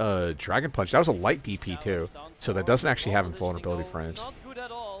 all in Dragon Punch. That was a light DP too, so that doesn't actually have invulnerability frames.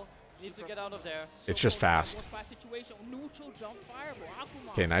 It's just fast.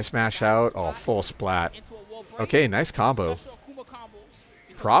 Okay, nice mash out. Oh, full splat. Okay, nice combo.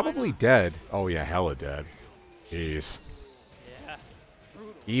 Probably dead. Oh yeah, hella dead. Jeez.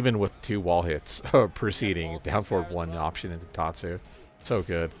 Even with 2 wall hits proceeding, down forward 1 option into Tatsu. So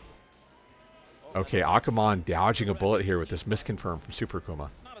good. Okay, Akuman dodging a bullet here with this misconfirm from Super Akuma.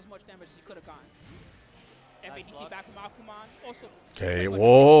 Okay,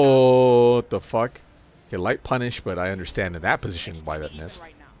 whoa, what the fuck? Okay, light punish, but I understand in that position why that missed.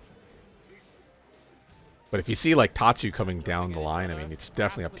 But if you see like Tatsu coming down the line, I mean, it's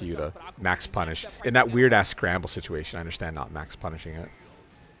definitely up to you to max punish. In that weird-ass scramble situation, I understand not max punishing it.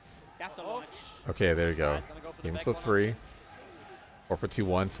 Okay, there you go. Demon Flip 3. 4 for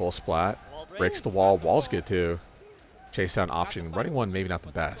 2-1, full splat. Breaks the wall. Wall's good too. Chase down option. Running 1, maybe not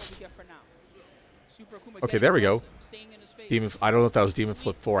the best. Okay, there we go. I don't know if that was Demon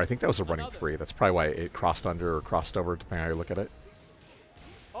Flip 4. I think that was a running 3. That's probably why it crossed under or crossed over, depending on how you look at it.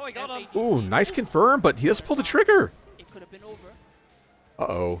 Ooh, nice confirm, but he doesn't pull the trigger.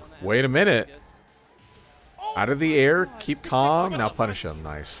 Uh-oh. Wait a minute. Out of the air. Keep calm. Now punish him.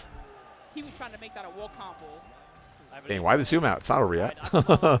 Nice. He was trying to make that a wall combo. Dang, why the zoom out? It's not over yet.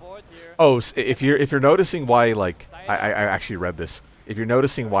 Oh, so if you're noticing why, like, I actually read this. If you're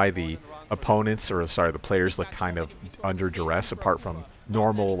noticing why the opponents, or sorry, the players look kind of under duress, apart from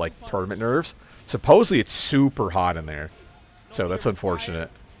normal like tournament nerves, supposedly it's super hot in there. So that's unfortunate.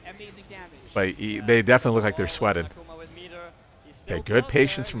 But they definitely look like they're sweating. Okay, good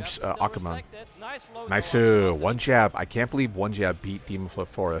patience from Akuman. Nice. 1 jab. I can't believe 1 jab beat Demon Flip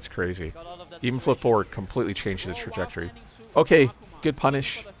 4. That's crazy. Demon Flip 4 completely changed the trajectory. Okay, good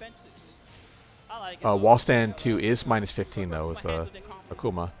punish. Wall stand 2 is minus 15 though with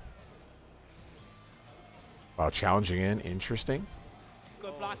Akouma. Wow, challenging in. Interesting.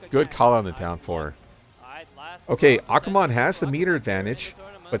 Good call on the down 4. Okay, Akuman has the meter advantage,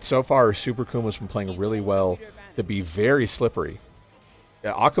 but so far Super Akuma's been playing really well to be very slippery.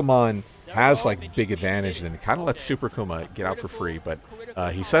 Akuman has like big advantage and kind of lets Super Akuma get out for free, but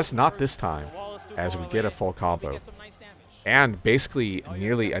he says not this time as we get a full combo. And basically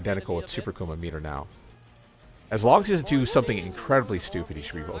nearly identical with Super Akuma meter now. As long as he doesn't do something incredibly stupid, he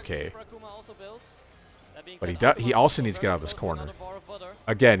should be okay. But he also needs to get out of this corner.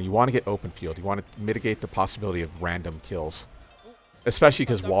 Again, you want to get open field. You want to mitigate the possibility of random kills. Especially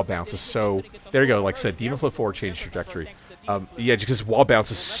because wall bounce is so... There you go, like I said, Demon Flip 4 changed trajectory. Yeah, because wall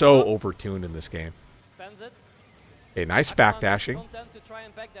bounce is so overtuned in this game. Spends it. Okay, nice backdashing. Content to try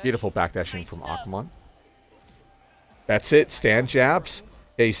and backdash. Beautiful backdashing from Akuman. That's it. Stand jabs.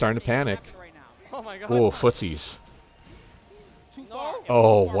 Yeah, he's starting to panic. Oh my god. Oh, footsies. No.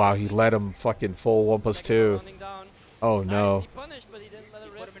 Oh, wow. He let him fucking full 1+2. Running down. Oh, no. Nice, he punished, but he didn't let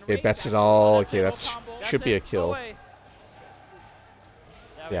it rip. It bets it all. Okay, that's That's should be a it. kill. No way.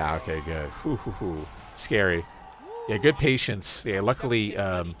 There we Yeah, go. okay, good. Whew, whew, whew. Scary. Yeah, good patience. Yeah, luckily,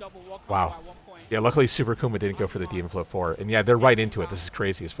 wow. Yeah, luckily Super Kuma didn't go for the Demon Flip 4. And yeah, they're right into it. This is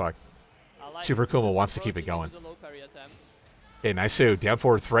crazy as fuck. I like Super it. Kuma Just wants to keep it approaching going. into the low parry attempt. Okay, nice too. Down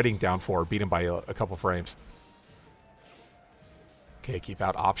 4, threading down 4. Beat him by a couple frames. Okay, keep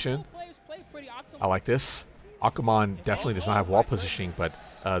out option. I like this. Akuman definitely does not have wall positioning, but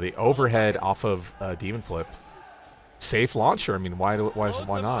the overhead off of Demon Flip. Safe launcher. I mean, why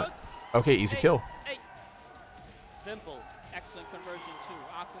not? Okay, easy kill. Hey. Simple. Excellent conversion too.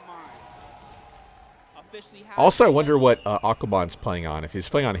 Akuman. Officially has Also, I wonder what Akuman's playing on. If he's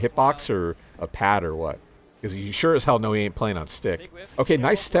playing on a hitbox or a pad or what. Because you sure as hell know he ain't playing on stick. Okay,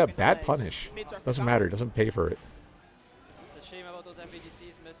 nice step. Bad punish. Doesn't matter. Doesn't pay for it. It's a shame about those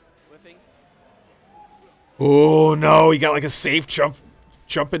MVDCs whiffing. Oh, no. He got like a safe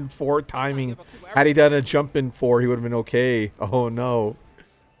jumping 4 timing. Had he done a jumping 4, he would have been okay. Oh, no.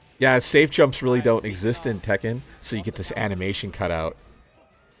 Yeah, safe jumps really don't exist in Tekken. So you get this animation cut out.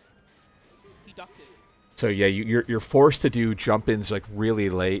 He ducked it. So yeah, you're forced to do jump-ins like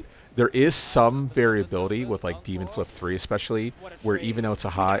really late. There is some variability with like Demon Flip 3 especially, where even though it's a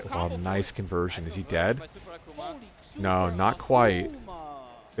high, wow, nice conversion. Is he dead? By Super Akuma. No, not quite.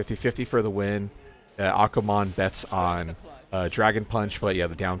 50-50 for the win. Akuman bets on Dragon Punch, but yeah,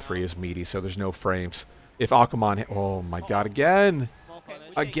 the down 3 is meaty, so there's no frames. If Akuman, oh my god, again! Small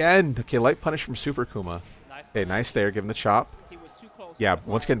punish. Again! Okay, light punish from Super Kuma. Nice Okay, nice there, give him the chop. He was too close. Yeah,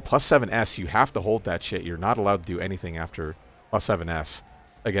 once again, +7S, you have to hold that shit. You're not allowed to do anything after +7S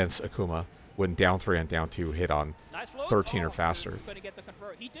against Akouma when down 3 and down 2 hit on Nice float. 13 or faster. Couldn't get the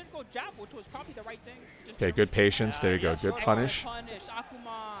convert. He did go jab, which was probably the right thing. Just Okay, good patience. There you go. Good excellent punish.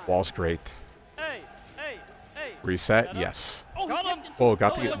 Akuman. Wall's great. Hey, hey, hey. Reset, yes. Oh, Got he him. tipped into Oh, it.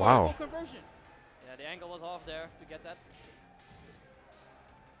 got to it get, was a wow. full conversion. Yeah, the angle was off there to get that.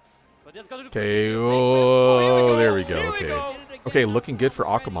 But it's got to do. Okay, Oh, there we go. Here we Okay. go. Okay, looking good for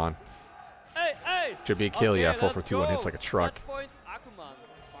Akuman. Hey, hey. Should be a kill, yeah. Okay, 4 for let's 2 and go. hits like a truck. Set point, Akuman.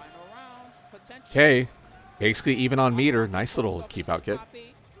 Final round, potential. Okay, basically even on meter. Nice little keep out kick.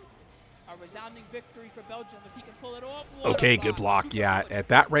 A resounding victory for Belgium if he can pull it off. What a Okay, good block. Super Yeah, good. at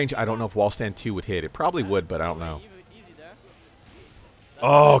that range, I don't know if wall stand 2 would hit. It probably would, but I don't know. Easy there.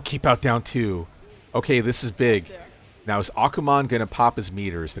 Oh, keep out down 2. Okay, this is big. There. Now, is Akuman going to pop his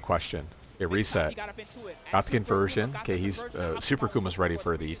meter is the question. Okay, He reset. got up into it. Got the Super conversion. Kuma got Okay, the he's conversion. Akuman Super Kuma's was ready scored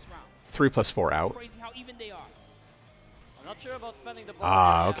for in the this round. 3+4 out. Crazy how even they are. I'm not sure about spending the ball.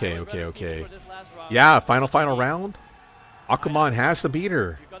 Ah, here. okay, I would okay, rather keep it okay. for this last round. Yeah, final round. Akuman has the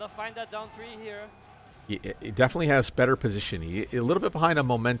beater. You gotta find that down 3 here. He definitely has better position. A little bit behind on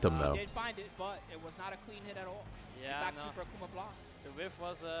momentum, though. Did find it, but it was not a clean hit at all. Yeah, In fact, no. Super Kuma blocked. The whiff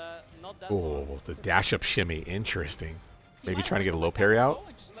was not that long. Oh, the dash up shimmy. Interesting. He Maybe might trying to get a have low let that parry go out.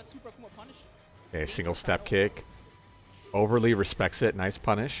 and just let Super Kuma punish it. Okay, single step kick. Overly respects it. Nice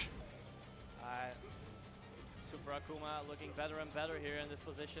punish. Super Akuma looking better and better here in this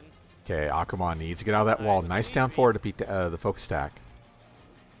position. Okay, Akuman needs to get out of that wall. Nice down forward to beat the focus stack.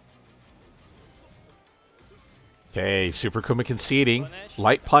 Okay, Super Kuma conceding.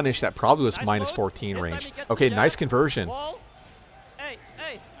 Light punish. That probably was Nice float. -14 This time range. he gets the Okay, jab. nice conversion. Wall. Hey,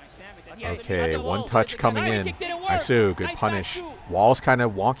 hey. Nice damage. And he has it Okay, at the one wall. touch coming Nice in. kick didn't work. Nice, good Nice punish. back two. Wall's kind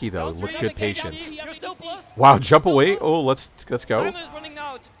of wonky though. Down Look, three. good Again, patience. He You're still plus. Wow, jump away. Oh, let's go. Time is running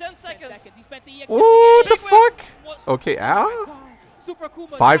out. 10 10 seconds. seconds. He spent the EX. What the Big whip. fuck? What? Okay, Oh my ow. God. Super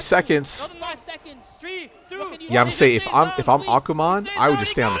Kuma. 5 seconds. Not enough. 5 seconds. 3, 2. What can you Yeah, I'm do? saying if I'm Sleep. Akuman, I would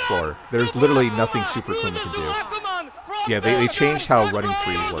just stay on the floor. There's literally nothing Super Kuma can do. Yeah, they changed how running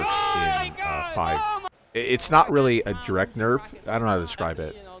 3 works in 5. It's not really a direct nerf. I don't know how to describe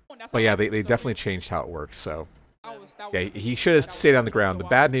it. But yeah, they definitely changed how it works. So yeah, he should have stayed on the ground. The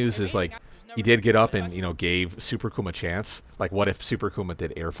bad news is like he did get up and gave Super Kuma a chance. Like what if Super Kuma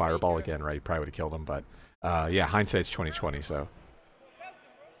did air fireball again? Right, he probably would have killed him. But yeah, hindsight's 20/20. So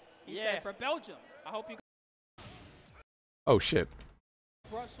He said for Belgium. I hope you. oh shit.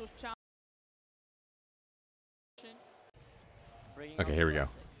 Brussels challenge. Okay, here we go.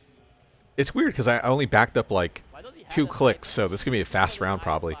 It's weird because I only backed up like 2 clicks, so this is gonna be a fast round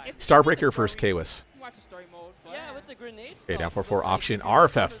probably. Starbreaker versus Kwis. Watch the story mode. Yeah, with the grenades. Okay, down 4-4 option.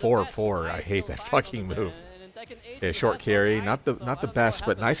 RFF 4-4. I hate that fucking move. Tekken 8. Okay, short carry, not the best,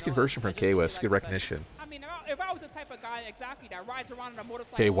 but nice conversion from Kwis. Good recognition. I mean, if I was the type of guy exactly that rides around on a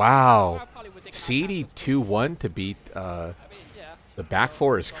motorcycle. Okay, wow. CD 2-1 to beat the back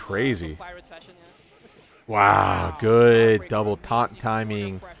four is crazy. Wow, good double taunt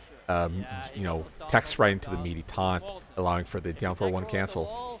timing. You know, text right into the meaty taunt, allowing for the down 4-1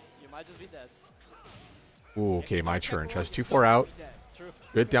 cancel. Ooh, okay, my turn. Tries 2-4 out.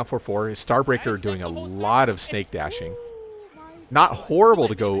 Good down 4-4. Starbreaker doing a lot of snake dashing. Not horrible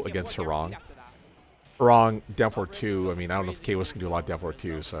to go against Harong. Harong down 4-2. I mean, I don't know if Kwis can do a lot of down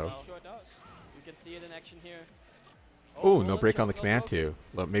 4-2, so. You can see it in action here. Ooh, no break on the command too.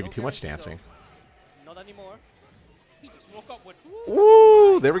 Maybe too much dancing. Not anymore. He just woke up with.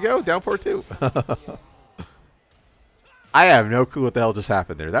 Ooh, there we go. Down 4-2. I have no clue what the hell just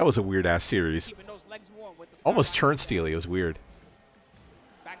happened there. That was a weird ass series. Almost turnstile-y. It was weird.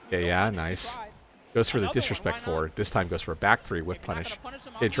 Okay, yeah, nice. Goes for the disrespect 4. This time goes for a back 3 with punish.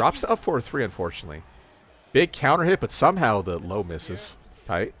 It drops to up 4-3, unfortunately. Big counter hit, but somehow the low misses.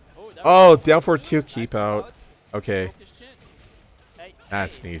 Tight. Oh, down 4-2, keep out. Okay.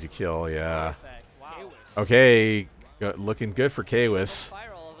 That's an easy kill, yeah. Okay, looking good for Kwis.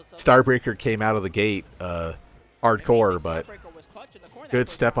 Starbreaker came out of the gate hardcore, but good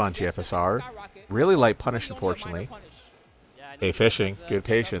step on GFSR. Really light punish, unfortunately. Hey, fishing. Good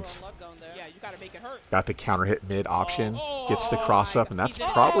patience. Got the counter hit mid option. Gets the cross up, and that's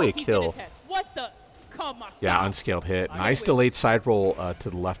probably a kill. Yeah, unscaled hit. Nice delayed side roll to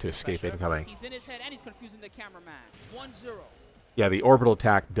the left to escape incoming. Yeah, the orbital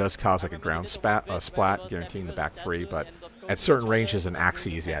attack does cause like a ground splat, guaranteeing the back 3, but at certain ranges and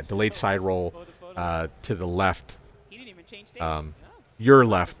axes, yeah, delayed side roll to the left. Your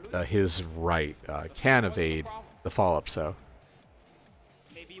left, his right, can evade the follow-up, so.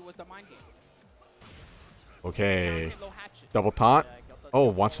 Okay. Double taunt. Oh,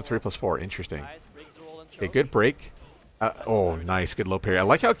 wants the 3+4. Interesting. Okay, good break. Oh, nice. Good low parry. I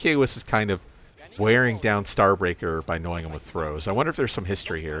like how Kwis is kind of wearing down Starbreaker by knowing him with throws. I wonder if there's some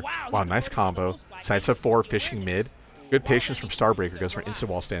history here. Wow, nice combo. Sidestep 4, fishing mid. Good patience from Starbreaker. Goes for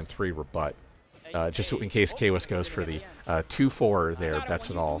instant wall stand 3, rebut. Just in case Kwis goes for the 2-4 there, bets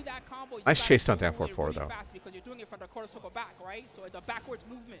it all. Nice chase down 4-4, though.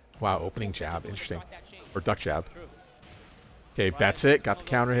 Wow, opening jab. Interesting. Or duck jab. Okay, bets it. Got the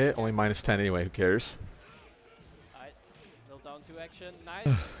counter hit. Only -10 anyway. Who cares?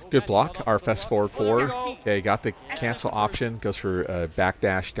 Good block. RFS forward 4. Okay, got the cancel option. Goes for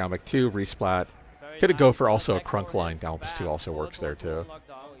backdash, down back 2, resplat. Could go for also a crunk line. Down +2 also works there too.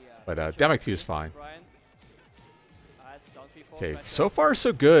 But down back 2 is fine. Okay, so far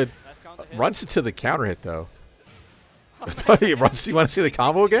so good. Runs into the counter hit though. You want to see the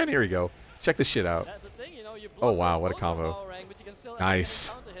combo again? Here we go. Check this shit out. Oh wow, what a combo.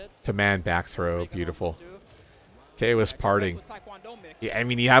 Nice. Command back throw. Beautiful. Kwis parting. Yeah, I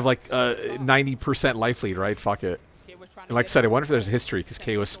mean, you have like 90% life lead, right? Fuck it. And like I said, I wonder if there's a history, because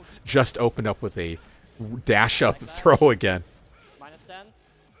Kwis just opened up with a dash up throw again.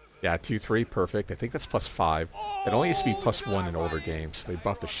 Yeah, 2-3, perfect. I think that's +5. It only used to be +1 in older games. They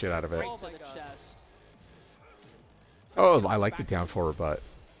buffed the shit out of it. Oh, I like the down forward, but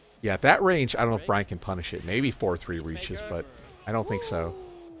yeah, at that range, I don't know if Brian can punish it. Maybe 4-3 reaches, but I don't think so.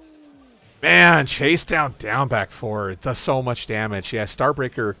 Man, chase down back 4. It does so much damage. Yeah,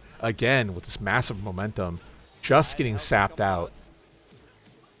 Starbreaker, again, with this massive momentum, just getting sapped out.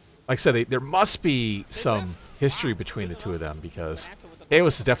 Like I said, there must be some history between the two of them, because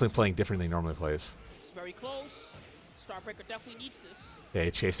Kwis is definitely playing differently than he normally plays. Very close. Starbreaker definitely needs this. Okay,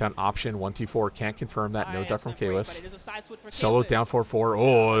 chase down option 1-2-4. Can't confirm that. No duck from Kwis. Solo down 4-4.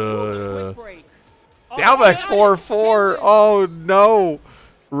 Oh, down back 4-4. Oh no!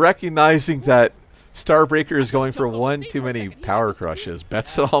 Recognizing that Starbreaker is going for one too many power crushes.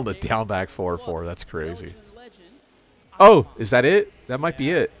 Bets it on the down back 4-4. That's crazy. Oh, is that it? That might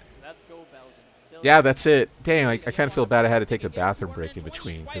be it. Yeah, that's it. Dang, I kind of feel bad I had to take a bathroom break in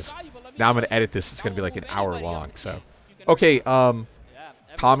between, because now I'm going to edit this. It's going to be like an hour long. So, okay,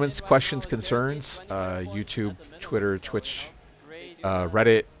 comments, questions, concerns, YouTube, Twitter, Twitch,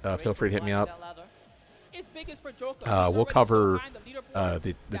 Reddit, feel free to hit me up. We'll cover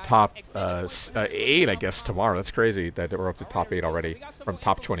the top 8, I guess, tomorrow. That's crazy that we're up to top 8 already from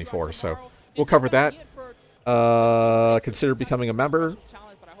top 24. So we'll cover that. Consider becoming a member.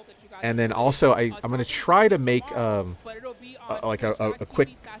 And then also, I'm going to try to make like a quick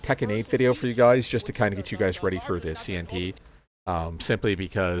Tekken 8 video for you guys, just to kind of get you guys ready for the CNT. Simply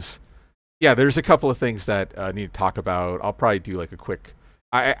because, yeah, there's a couple of things that I need to talk about. I'll probably do like a quick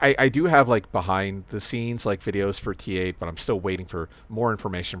I do have like behind the scenes like videos for T8, but I'm still waiting for more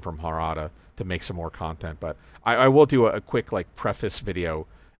information from Harada to make some more content. But I will do a quick like preface video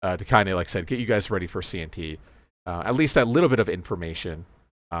to kind of like I said, get you guys ready for CNT. At least that little bit of information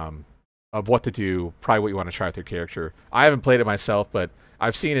of what to do, probably what you want to try with your character. I haven't played it myself, but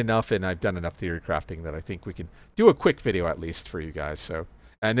I've seen enough and I've done enough theory crafting that I think we can do a quick video at least for you guys. So,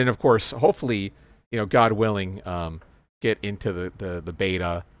 and then of course, hopefully, you know, God willing, get into the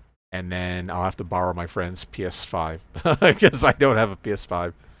beta, and then I'll have to borrow my friend's PS5 because I don't have a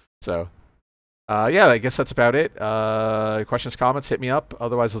PS5. So, yeah, I guess that's about it. Questions, comments, hit me up.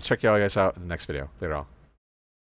 Otherwise, let's check you all guys out in the next video. Later on.